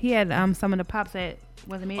had some of the pops that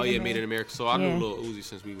wasn't made. Oh yeah, Made in America. So I Yeah. knew Lil Uzi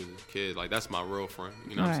since we was a kid. Like that's my real friend.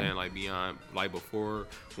 You know what I'm saying? Like beyond, like before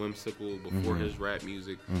Whimsical, before his rap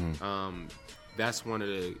music. That's one of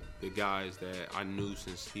the guys that I knew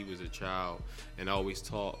since he was a child, and I always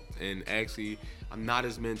taught. And actually, I'm not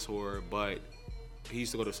his mentor, but he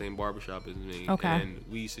used to go to the same barbershop as me. Okay. And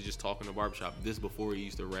we used to just talk in the barbershop. This before he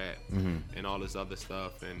used to rap and all this other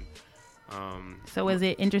stuff. And so is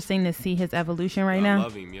it interesting to see his evolution right I now?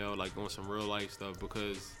 love him, yo. Like on some real life stuff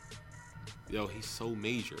because, yo, he's so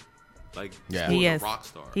major. Like He is a rock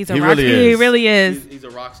star. He's a He rock really star. He is. really is. He's a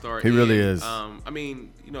rock star. He really is. I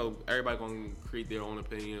mean, you know, everybody gonna create their own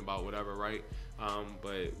opinion about whatever, right?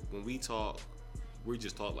 But when we talk, we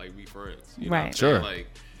just talk like we friends. You know what I'm saying? Sure. Like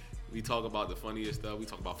we talk about the funniest stuff. We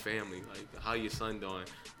talk about family. Like how your son doing?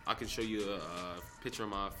 I can show you a picture on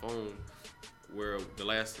my phone where the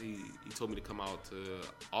last he told me to come out to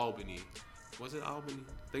Albany. Was it Albany?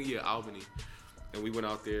 I think Albany. And we went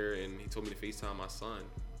out there and he told me to FaceTime my son.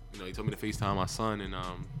 You know, he told me to FaceTime my son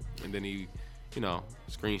and then he, you know,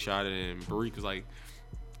 screenshot it and Barik was like,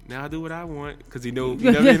 now I do what I want because he knew.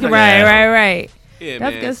 You know what I mean? Like, right. Yeah,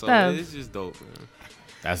 That's man. good So stuff. it's just dope, man.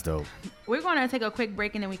 That's dope. We're going to take a quick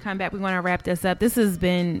break and then we come back. We're going to wrap this up. This has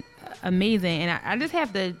been amazing. And I just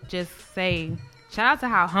have to just say, shout out to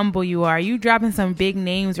how humble you are. You dropping some big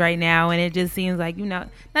names right now, and it just seems like, you know,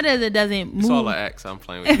 not that it doesn't move. It's all an X. I'm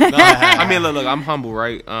playing with you. No, I mean, look, I'm humble,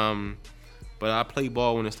 right? But I play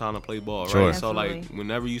ball when it's time to play ball, right? Sure. So like, Absolutely.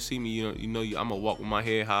 whenever you see me, you know, I'm gonna walk with my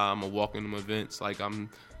head high. I'm gonna walk in them events like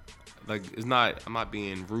I'm not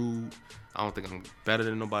being rude. I don't think I'm better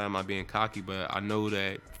than nobody. I'm not being cocky, but I know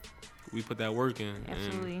that we put that work in.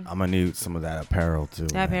 Absolutely. I'm gonna need some of that apparel too.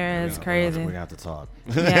 That apparel is crazy. We're gonna have to talk.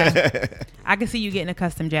 Yeah. I can see you getting a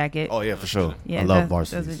custom jacket. Oh yeah, for sure. Yeah, I love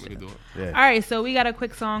that's varsities. We can do it. Yeah. All right, so we got a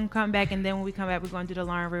quick song come back, and then when we come back, we're going to do the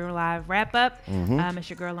Lauren Reed Live wrap up. It's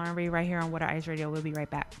your girl Lauren Reed right here on Water Ice Radio. We'll be right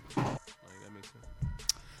back. Like, that makes sense.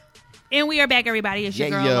 And we are back, everybody. It's your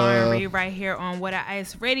girl Lauren Reed right here on Water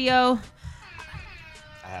Ice Radio.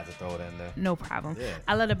 I had to throw it in there. No problem. Yeah.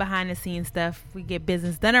 I love the behind the scenes stuff. We get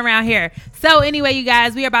business done around here. So anyway, you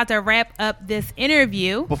guys, we are about to wrap up this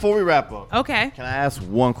interview. Before we wrap up, Okay. can I ask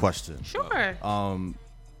one question? Sure.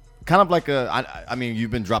 Kind of like I mean,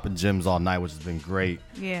 you've been dropping gems all night, which has been great.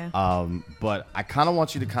 Yeah. But I kind of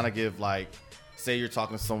want you to kind of give, like, say you're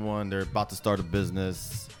talking to someone, they're about to start a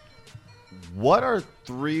business. What are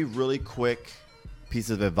 3 really quick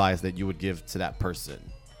pieces of advice that you would give to that person?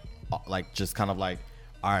 Like, just kind of like,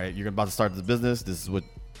 all right, you're about to start this business. This is what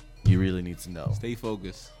you really need to know. Stay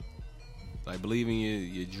focused. Like, believe in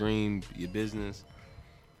your dream, your business.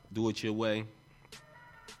 Do it your way.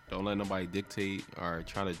 Don't let nobody dictate or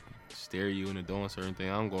try to steer you into doing certain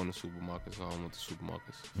things. I don't go in the supermarkets. I don't want the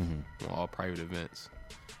supermarkets. I want all private events.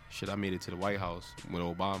 Shit, I made it to the White House with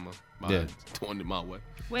Obama by doing it my way.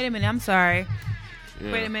 Wait a minute. I'm sorry.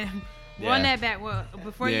 Yeah. Wait a minute. Yeah. Run that back. Well,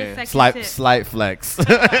 before your second tip. Slight flex. He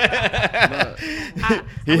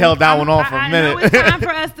held that one off for a minute. I know it's time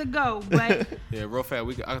for us to go, but Yeah, real fast.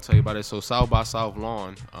 I can tell you about it. So South by South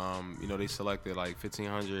Lawn, you know, they selected like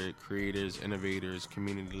 1,500 creators, innovators,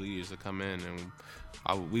 community leaders to come in,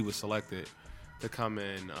 and we were selected to come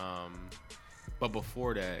in But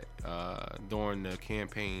before that, during the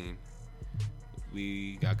campaign,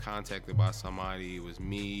 we got contacted by somebody. It was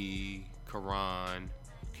me, Karan,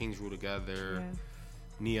 Kings Rule Together,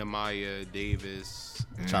 Nehemiah Davis.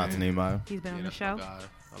 Shout out to Nehemiah. He's been on the that's show. my guy.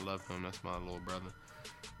 I love him. That's my little brother.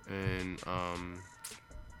 And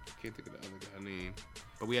can't think of the other guy's name.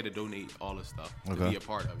 But we had to donate all the stuff to be a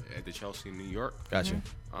part of it at the Chelsea, New York. Gotcha.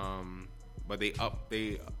 But they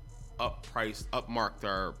upmarked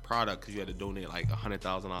our product because you had to donate like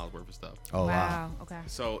 $100,000 worth of stuff. Oh wow. Okay.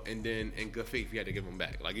 So and then in good faith, we had to give them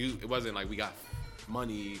back. Like it wasn't like we got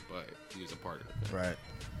money, but he was a part of it. Right.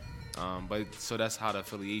 But so that's how the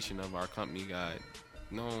affiliation of our company got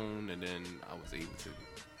known, and then I was able to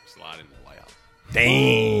slide into the White House.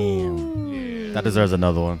 Damn. Yeah. That deserves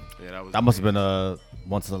another one. Yeah, That must have been a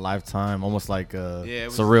once in a lifetime, almost like a it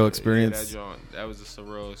was surreal experience. That was a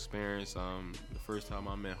surreal experience. The first time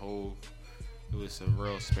I met Hov, it was a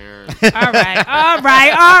surreal experience. All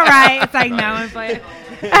right. It's like no one's like.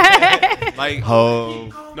 Like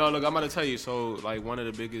Hov. No, look, I'm about to tell you. So like one of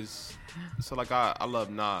the biggest. So like I love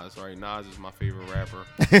Nas, right? Nas is my favorite rapper,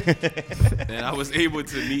 and I was able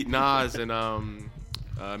to meet Nas and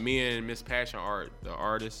me and Miss Passion Art, the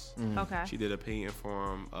artist. Okay. She did a painting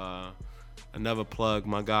for him. Another plug,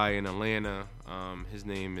 my guy in Atlanta. His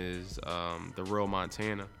name is The Real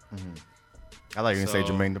Montana. I like you to say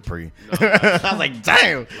Jermaine Dupri. No, I was like,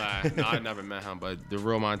 damn. no, I never met him, but The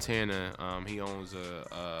Real Montana, he owns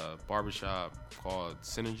a barbershop called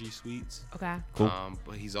Synergy Sweets. Okay. Cool.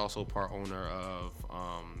 But he's also part owner of,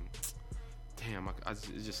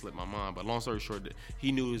 it just slipped my mind. But long story short,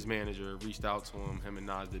 he knew his manager, reached out to him. Him and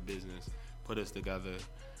Nas did business, put us together.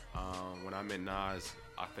 When I met Nas,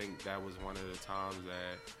 I think that was one of the times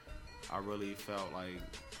that I really felt like,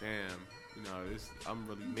 damn. You know, I'm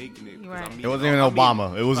really making it. Right. I'm It wasn't even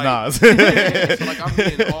Obama. It was Nas. So like I'm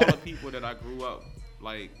meeting all the people that I grew up.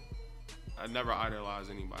 Like I never idolized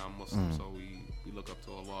anybody. I'm Muslim, so we look up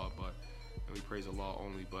to Allah, and we praise Allah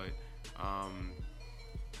only. But I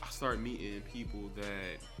started meeting people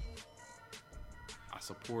that I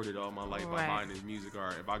supported all my life by buying his music.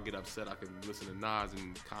 Or if I get upset, I can listen to Nas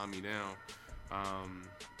and calm me down.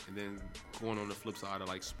 And then going on the flip side of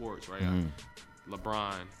like sports, right?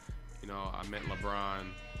 LeBron. You know, I met LeBron,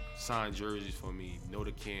 signed jerseys for me, know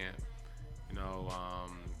the camp, you know,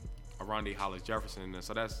 Aronde Hollis Jefferson.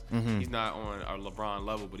 So that's, he's not on our LeBron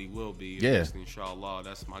level, but he will be. Eventually, inshallah.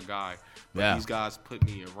 That's my guy. But these guys put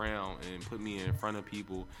me around and put me in front of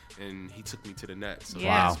people, and he took me to the Nets. So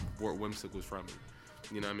that's where Whimsic was from me.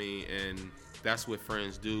 You know what I mean? And that's what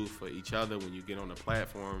friends do for each other when you get on the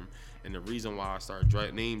platform. And the reason why I start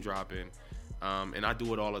name dropping, and I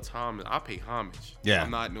do it all the time. I pay homage. Yeah.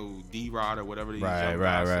 I'm not no D-Rod or whatever these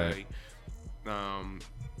Right. say.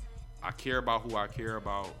 I care about who I care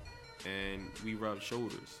about, and we rub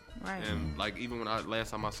shoulders. Right. And like even when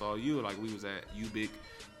last time I saw you, like we was at UBIC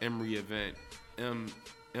Emory event.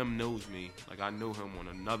 M knows me. Like I know him on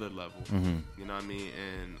another level. You know what I mean?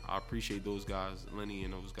 And I appreciate those guys, Lenny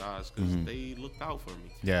and those guys, because they looked out for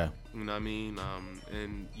me. Yeah. You know what I mean?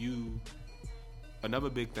 And another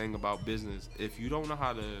big thing about business, if you don't know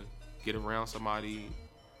how to get around somebody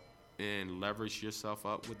and leverage yourself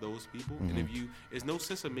up with those people, and if there's no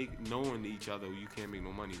sense of knowing each other, you can't make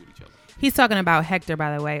no money with each other. He's talking about Hector,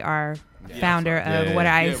 by the way, our founder of Water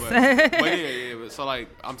Ice. But so like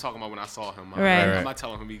I'm talking about when I saw him. I'm not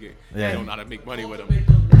telling him he don't know how to make money with him.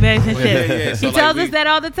 So he tells us that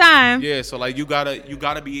all the time. Yeah, so like you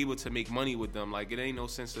gotta be able to make money with them. Like it ain't no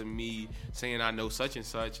sense of me saying I know such and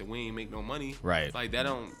such and we ain't make no money. Right. Like that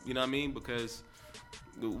don't, you know what I mean? Because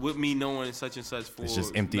with me knowing such and such for it's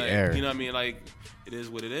just empty like, air. You know what I mean? Like it is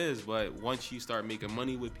what it is. But once you start making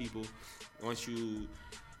money with people,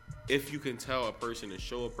 if you can tell a person and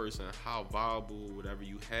show a person how valuable whatever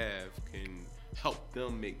you have can help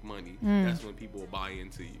them make money, that's when people will buy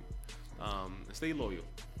into you. And stay loyal.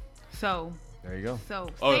 So there you go. So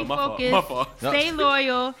stay focused, my fault. Stay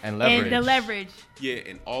loyal, and the leverage. Yeah,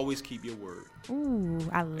 and always keep your word. Ooh,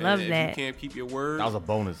 I love and that. If you can't keep your word, that was a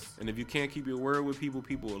bonus. And if you can't keep your word with people,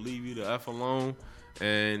 people will leave you the F alone.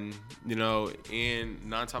 And, you know, and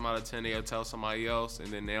 9 times out of 10, they'll tell somebody else, and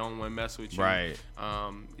then they don't want to mess with you. Right.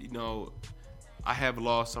 You know, I have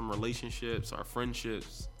lost some relationships or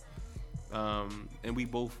friendships, and we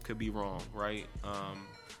both could be wrong, right?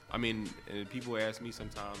 I mean, and people ask me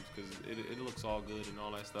sometimes because it looks all good and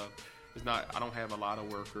all that stuff. It's not. I don't have a lot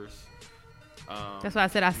of workers. That's why I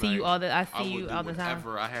said I see you all the time.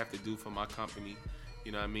 Whatever I have to do for my company,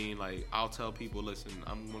 you know what I mean? Like I'll tell people, listen,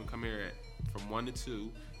 I'm gonna come here from 1 to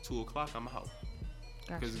 2. 2 o'clock, I'm out.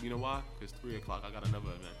 Because you know why? Because 3 o'clock I got another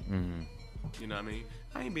event. You know what I mean?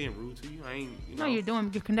 I ain't being rude to you. I ain't. You know, No,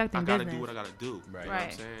 you're conducting I gotta business. do what I gotta do. Right. You know what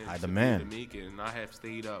I'm saying? I To demand. be Dominican, and I have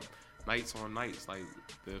stayed up nights on nights. Like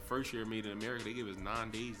the first year Made in America, they gave us 9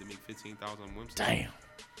 days to make 15,000 whimsicles. Damn.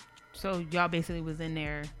 So y'all basically was in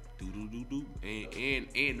there. Do.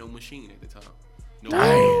 And no machine at the time.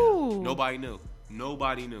 Ooh. Nobody knew.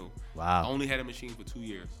 Wow. I only had a machine for 2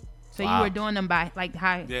 years. So Wow. you were doing them by like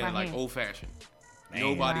high. Yeah, by like hand. old fashioned. Man.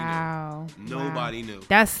 Nobody Wow. knew. Nobody knew.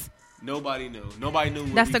 Nobody knew. Nobody knew.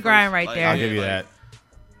 when That's we the grind first- right like, there. I'll yeah, give you like, that.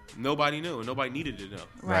 Nobody knew. Nobody needed to know.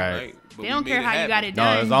 Right. But They we don't made care it how you happen. got it No,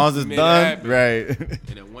 done. as long as it's Made it done, happen. right.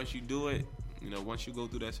 And then once you do it, once you go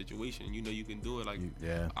through that situation, you know you can do it. Like,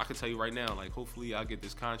 Yeah. I can tell you right now, like, hopefully I get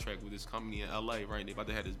this contract with this company in LA, right? They about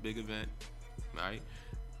to have this big event, right?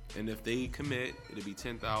 And if they commit, it'll be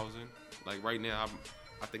 10,000. Like right now,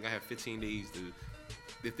 I think I have 15 days to,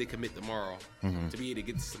 if they commit tomorrow, to be able to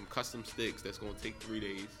get some custom sticks. That's gonna take 3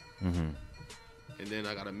 days. And then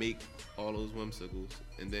I gotta make all those whimsicles,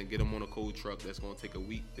 and then get them on a cold truck. That's gonna take a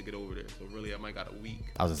week to get over there. So really, I might got a week.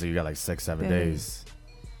 I was gonna say you got like 6-7 Dang. days.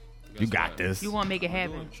 You That's got what this. You want to make it I'm doing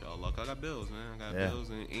happen. it, inshallah. I got bills, man. I got Yeah. bills,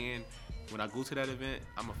 and when I go to that event,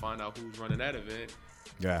 I'm gonna find out who's running that event,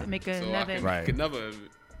 Yeah. Make so I another. can Right. make another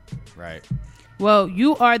event. Right. Well,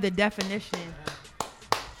 you are the definition.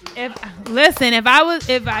 If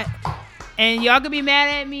and y'all could be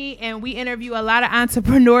mad at me, and we interview a lot of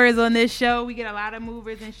entrepreneurs on this show. We get a lot of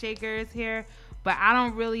movers and shakers here, but I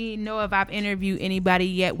don't really know if I've interviewed anybody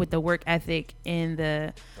yet with the work ethic and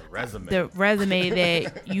the resume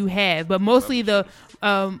that you have. But mostly the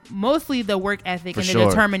work ethic For and sure. the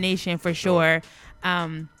determination for sure.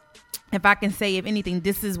 If I can say, if anything,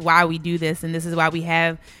 this is why we do this, and this is why we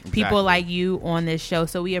have people Exactly. like you on this show.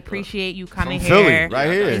 So we appreciate you coming From here. Philly,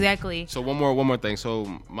 right here. Exactly. So one more thing.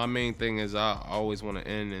 So my main thing is I always want to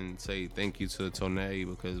end and say thank you to Tonay,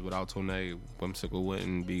 because without Tonay, Whimsical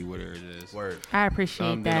wouldn't be where it is. Word. I appreciate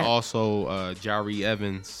Then that. also Jari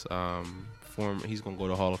Evans, he's gonna go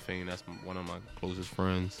to Hall of Fame. That's one of my closest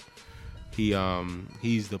friends.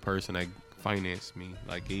 He's the person that financed me,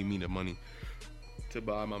 like gave me the money to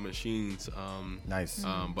buy my machines. Nice.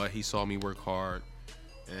 But he saw me work hard,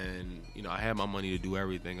 and I had my money to do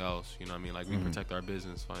everything else. You know what I mean? Like we protect our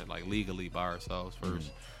business, like legally by ourselves first.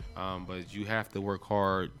 But you have to work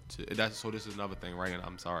hard. So this is another thing, right? And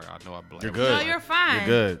I'm sorry, I know I blame. You're good. No, you're fine. You're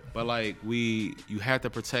good. But like you have to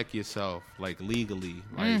protect yourself, like legally.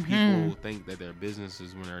 Like people think that they're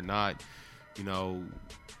businesses when they're not.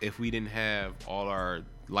 If we didn't have all our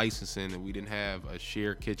licensing, and we didn't have a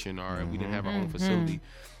shared kitchen, or if we didn't have our own facility,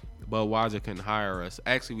 Budweiser couldn't hire us.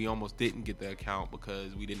 Actually, we almost didn't get the account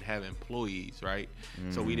because we didn't have employees, right?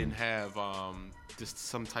 So we didn't have just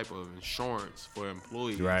some type of insurance for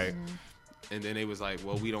employees. Right. And then they was like,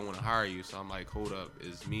 well, we don't want to hire you. So I'm like, hold up,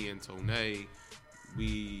 it's me and Tonay.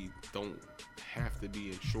 We don't have to be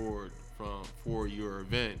insured for your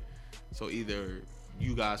event. So either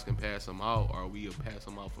you guys can pass them out, or we'll pass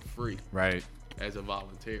them out for free Right. as a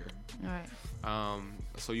volunteer. All right.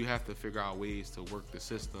 So you have to figure out ways to work the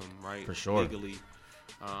system, right? For sure. Legally.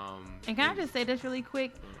 And can I just say this really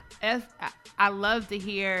quick? I love to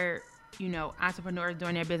hear, entrepreneurs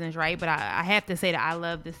doing their business right, but I have to say that I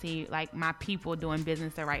love to see like my people doing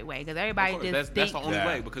business the right way, because everybody Of course, just that's the think- only Yeah.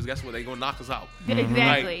 way, because guess what? They gonna knock us out.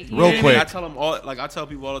 Exactly. Like, You Real know? quick. I tell them all, like I tell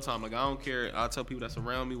people all the time, like I don't care. I tell people that's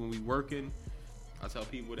around me when we working. I tell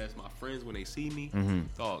people that's my friends when they see me,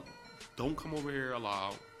 dog, don't come over here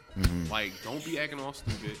loud. Like, don't be acting all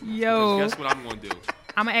stupid. Yo. Because guess what I'm gonna do?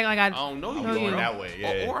 I'm gonna act like I don't know you. know you. bro. That way,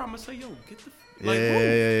 yeah. Or I'm gonna say, yo, get the Yeah, like,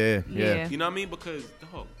 move. Yeah. You know what I mean? Because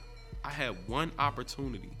dog, I had one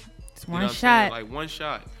opportunity. It's You know one what I'm saying? shot. Like one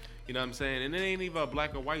shot. You know what I'm saying? And it ain't even a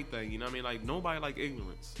black or white thing. You know what I mean? Like nobody like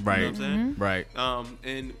ignorance. Right. You know what I'm saying? Right.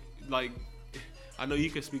 And like, I know you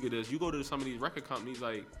can speak of this. You go to some of these record companies,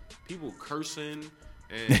 like people cursing,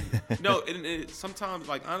 and sometimes,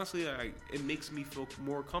 like honestly, like it makes me feel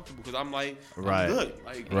more comfortable because I'm like, Right. I'm good.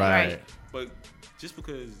 Like, Right. But just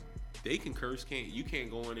because they can curse, you can't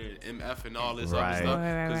go in there and MF and all this Right. other stuff.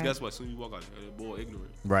 Right, Because right. guess what? As soon as you walk out there, they're more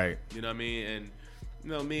ignorant. Right. You know what I mean?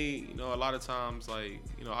 And me, a lot of times, like,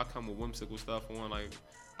 I come with whimsical stuff on. Like,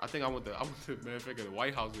 I think I went to matter of fact, the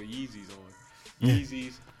White House with Yeezys on.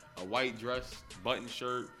 Yeezys, a white dress, button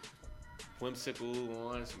shirt, whimsical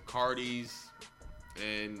on, some Cardis,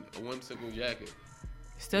 and a whimsical jacket.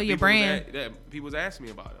 Still your People was brand. people was asking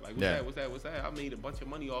me about it. Like, what's that? I made a bunch of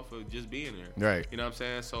money off of just being there. Right. You know what I'm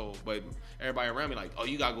saying? So, but everybody around me like, oh,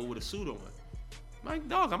 you gotta go with a suit on. I'm like,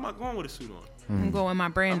 dog, I'm not going with a suit on. I'm going with my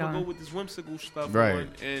I'm brand gonna on. go with this whimsical stuff Right. on,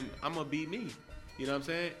 and I'm gonna be me. You know what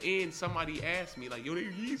I'm saying? And somebody asked me, like, yo, they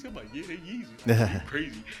Yeezy? I'm like, yeah, they Yeezy. Like, you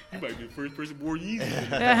crazy. You might be the first person born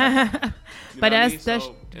Yeezy. But that's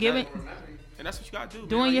giving... And that's what you gotta do.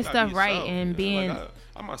 Doing man. your Like, you stuff right yourself, and man. being... Like,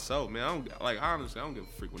 I'm myself, man. Honestly, I don't give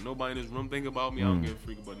a freak what nobody in this room think about me. I don't give a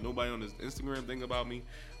freak what nobody on this Instagram think about me.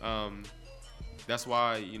 That's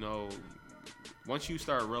why, you know, once you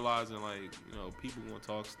start realizing, like, you know, people want to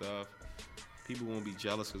talk stuff, people won't be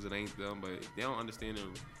jealous because it ain't them, but they don't understand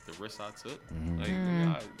the risks I took. Like,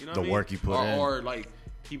 you know the work you put in. Or, like,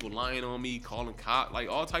 people lying on me, calling cops, like,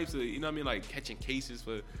 all types of, you know what I mean, like, catching cases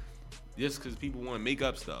for... just because people want to make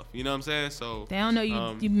up stuff, you know what I'm saying? So they don't know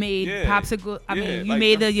you made popsicle. I mean, you like,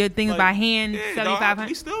 made your things by hand. Yeah, 7,500.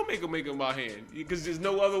 We still make them by hand because there's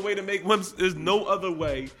no other way to make them. There's no other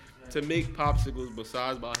way to make popsicles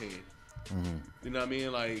besides by hand. You know what I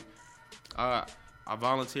mean? Like, I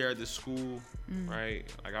volunteer at this school, right?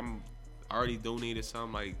 Like, I already donated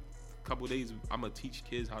some. Like, a couple of days, I'm gonna teach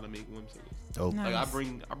kids how to make whimsicles. Oh, nice.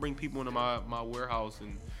 Like, I bring people into my warehouse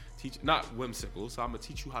and teach, not whimsicles. So I'm gonna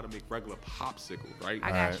teach you how to make regular popsicles, right?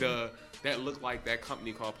 I got you. That look like that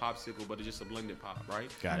company called Popsicle, but it's just a blended pop, right?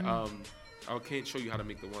 Got it. I can't show you how to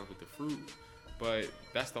make the ones with the fruit, but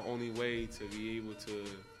that's the only way to be able to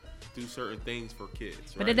do certain things for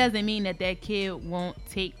kids. But right? it doesn't mean that kid won't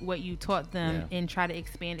take what you taught them and try to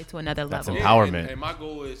expand it to another level. Empowerment. And my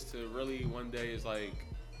goal is to really one day is like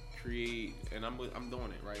create, and I'm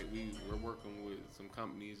doing it, right? We're working with some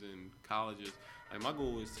companies and colleges. Like, my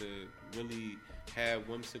goal is to really have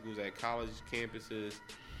whimsicles at college campuses.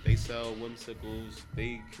 They sell whimsicles.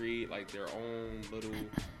 They create like their own little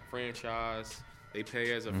franchise. They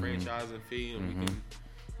pay as a franchising fee, and we can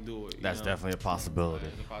do it. That's definitely a possibility.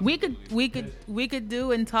 We could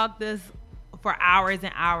do and talk this for hours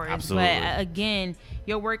and hours. Absolutely. But again,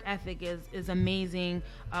 your work ethic is amazing.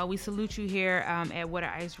 We salute you here at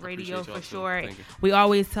Water Ice Radio for sure. We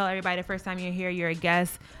always tell everybody the first time you're here, you're a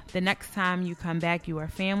guest. The next time you come back, you are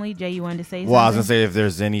family. Jay, you wanted to say something? Well, I was going to say if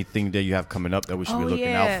there's anything that you have coming up that we should be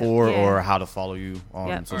looking out for or how to follow you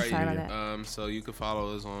on social media. So you can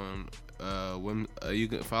follow us on you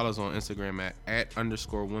can follow us on Instagram at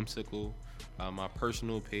 _whimsical. My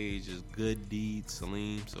personal page is Good Deed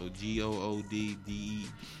Salim, so GOODDEED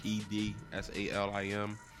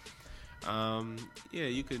SALIM. Yeah,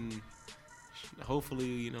 you can. Hopefully,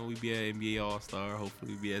 you know, we be at NBA All-Star.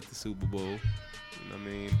 Hopefully, we be at the Super Bowl. You know what I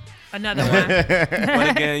mean? Another one. But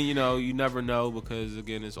again, you know, you never know because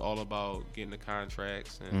again, it's all about getting the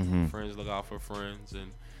contracts and friends look out for friends.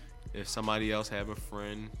 And if somebody else have a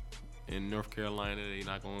friend in North Carolina, they're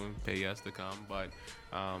not going to pay us to come. But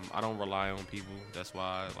I don't rely on people. That's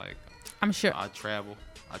why, like, I'm sure I travel.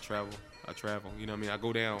 You know what I mean? I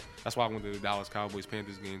go down. That's why I went to the Dallas Cowboys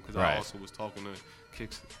Panthers game because I also was talking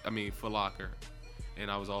to Foot Locker, and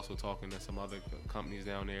I was also talking to some other companies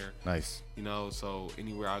down there. Nice. You know, so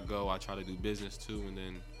anywhere I go, I try to do business too, and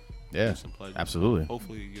then do some pleasure. Absolutely. So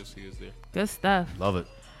hopefully, you'll see us there. good stuff. Love it.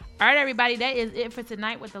 All right, everybody, that is it for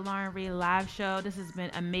tonight with the Lauren Reed Live Show. This has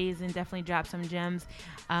been amazing. Definitely dropped some gems.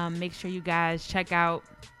 Make sure you guys check out.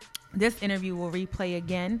 This interview will replay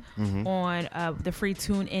again on the free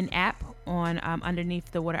TuneIn app on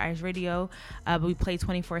underneath the Water Ice Radio. We play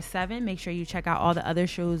 24/7. Make sure you check out all the other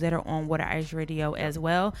shows that are on Water Ice Radio as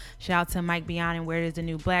well. Shout out to Mike Beyond and Where Is the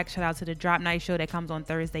New Black. Shout out to the Drop Night Show that comes on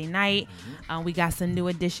Thursday night. We got some new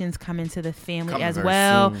additions coming to the family as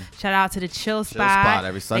well. Soon. Shout out to the Chill Spot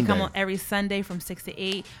every Sunday. They come on every Sunday from 6 to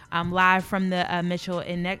 8. Live from the Mitchell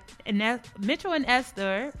and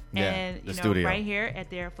Esther and the studio right here at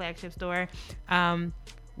their flagship store.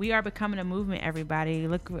 We are becoming a movement, everybody.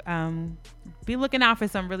 Be looking out for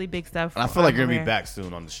some really big stuff. I feel like you're going to be back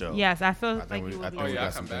soon on the show. Yes, I feel like you will be. Oh, yeah,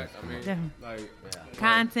 I'll come back. I mean,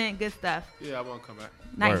 content, good stuff. Yeah, I want to come back.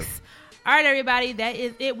 Nice. Word. All right, everybody. That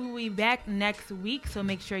is it. We will be back next week, so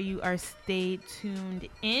make sure you are stay tuned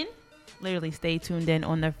in. Literally stay tuned in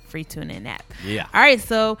on the free TuneIn app. Yeah. All right,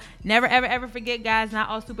 so never, ever, ever forget, guys, not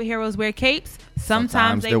all superheroes wear capes.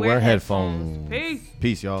 Sometimes they wear headphones. Peace.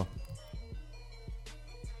 Peace, y'all.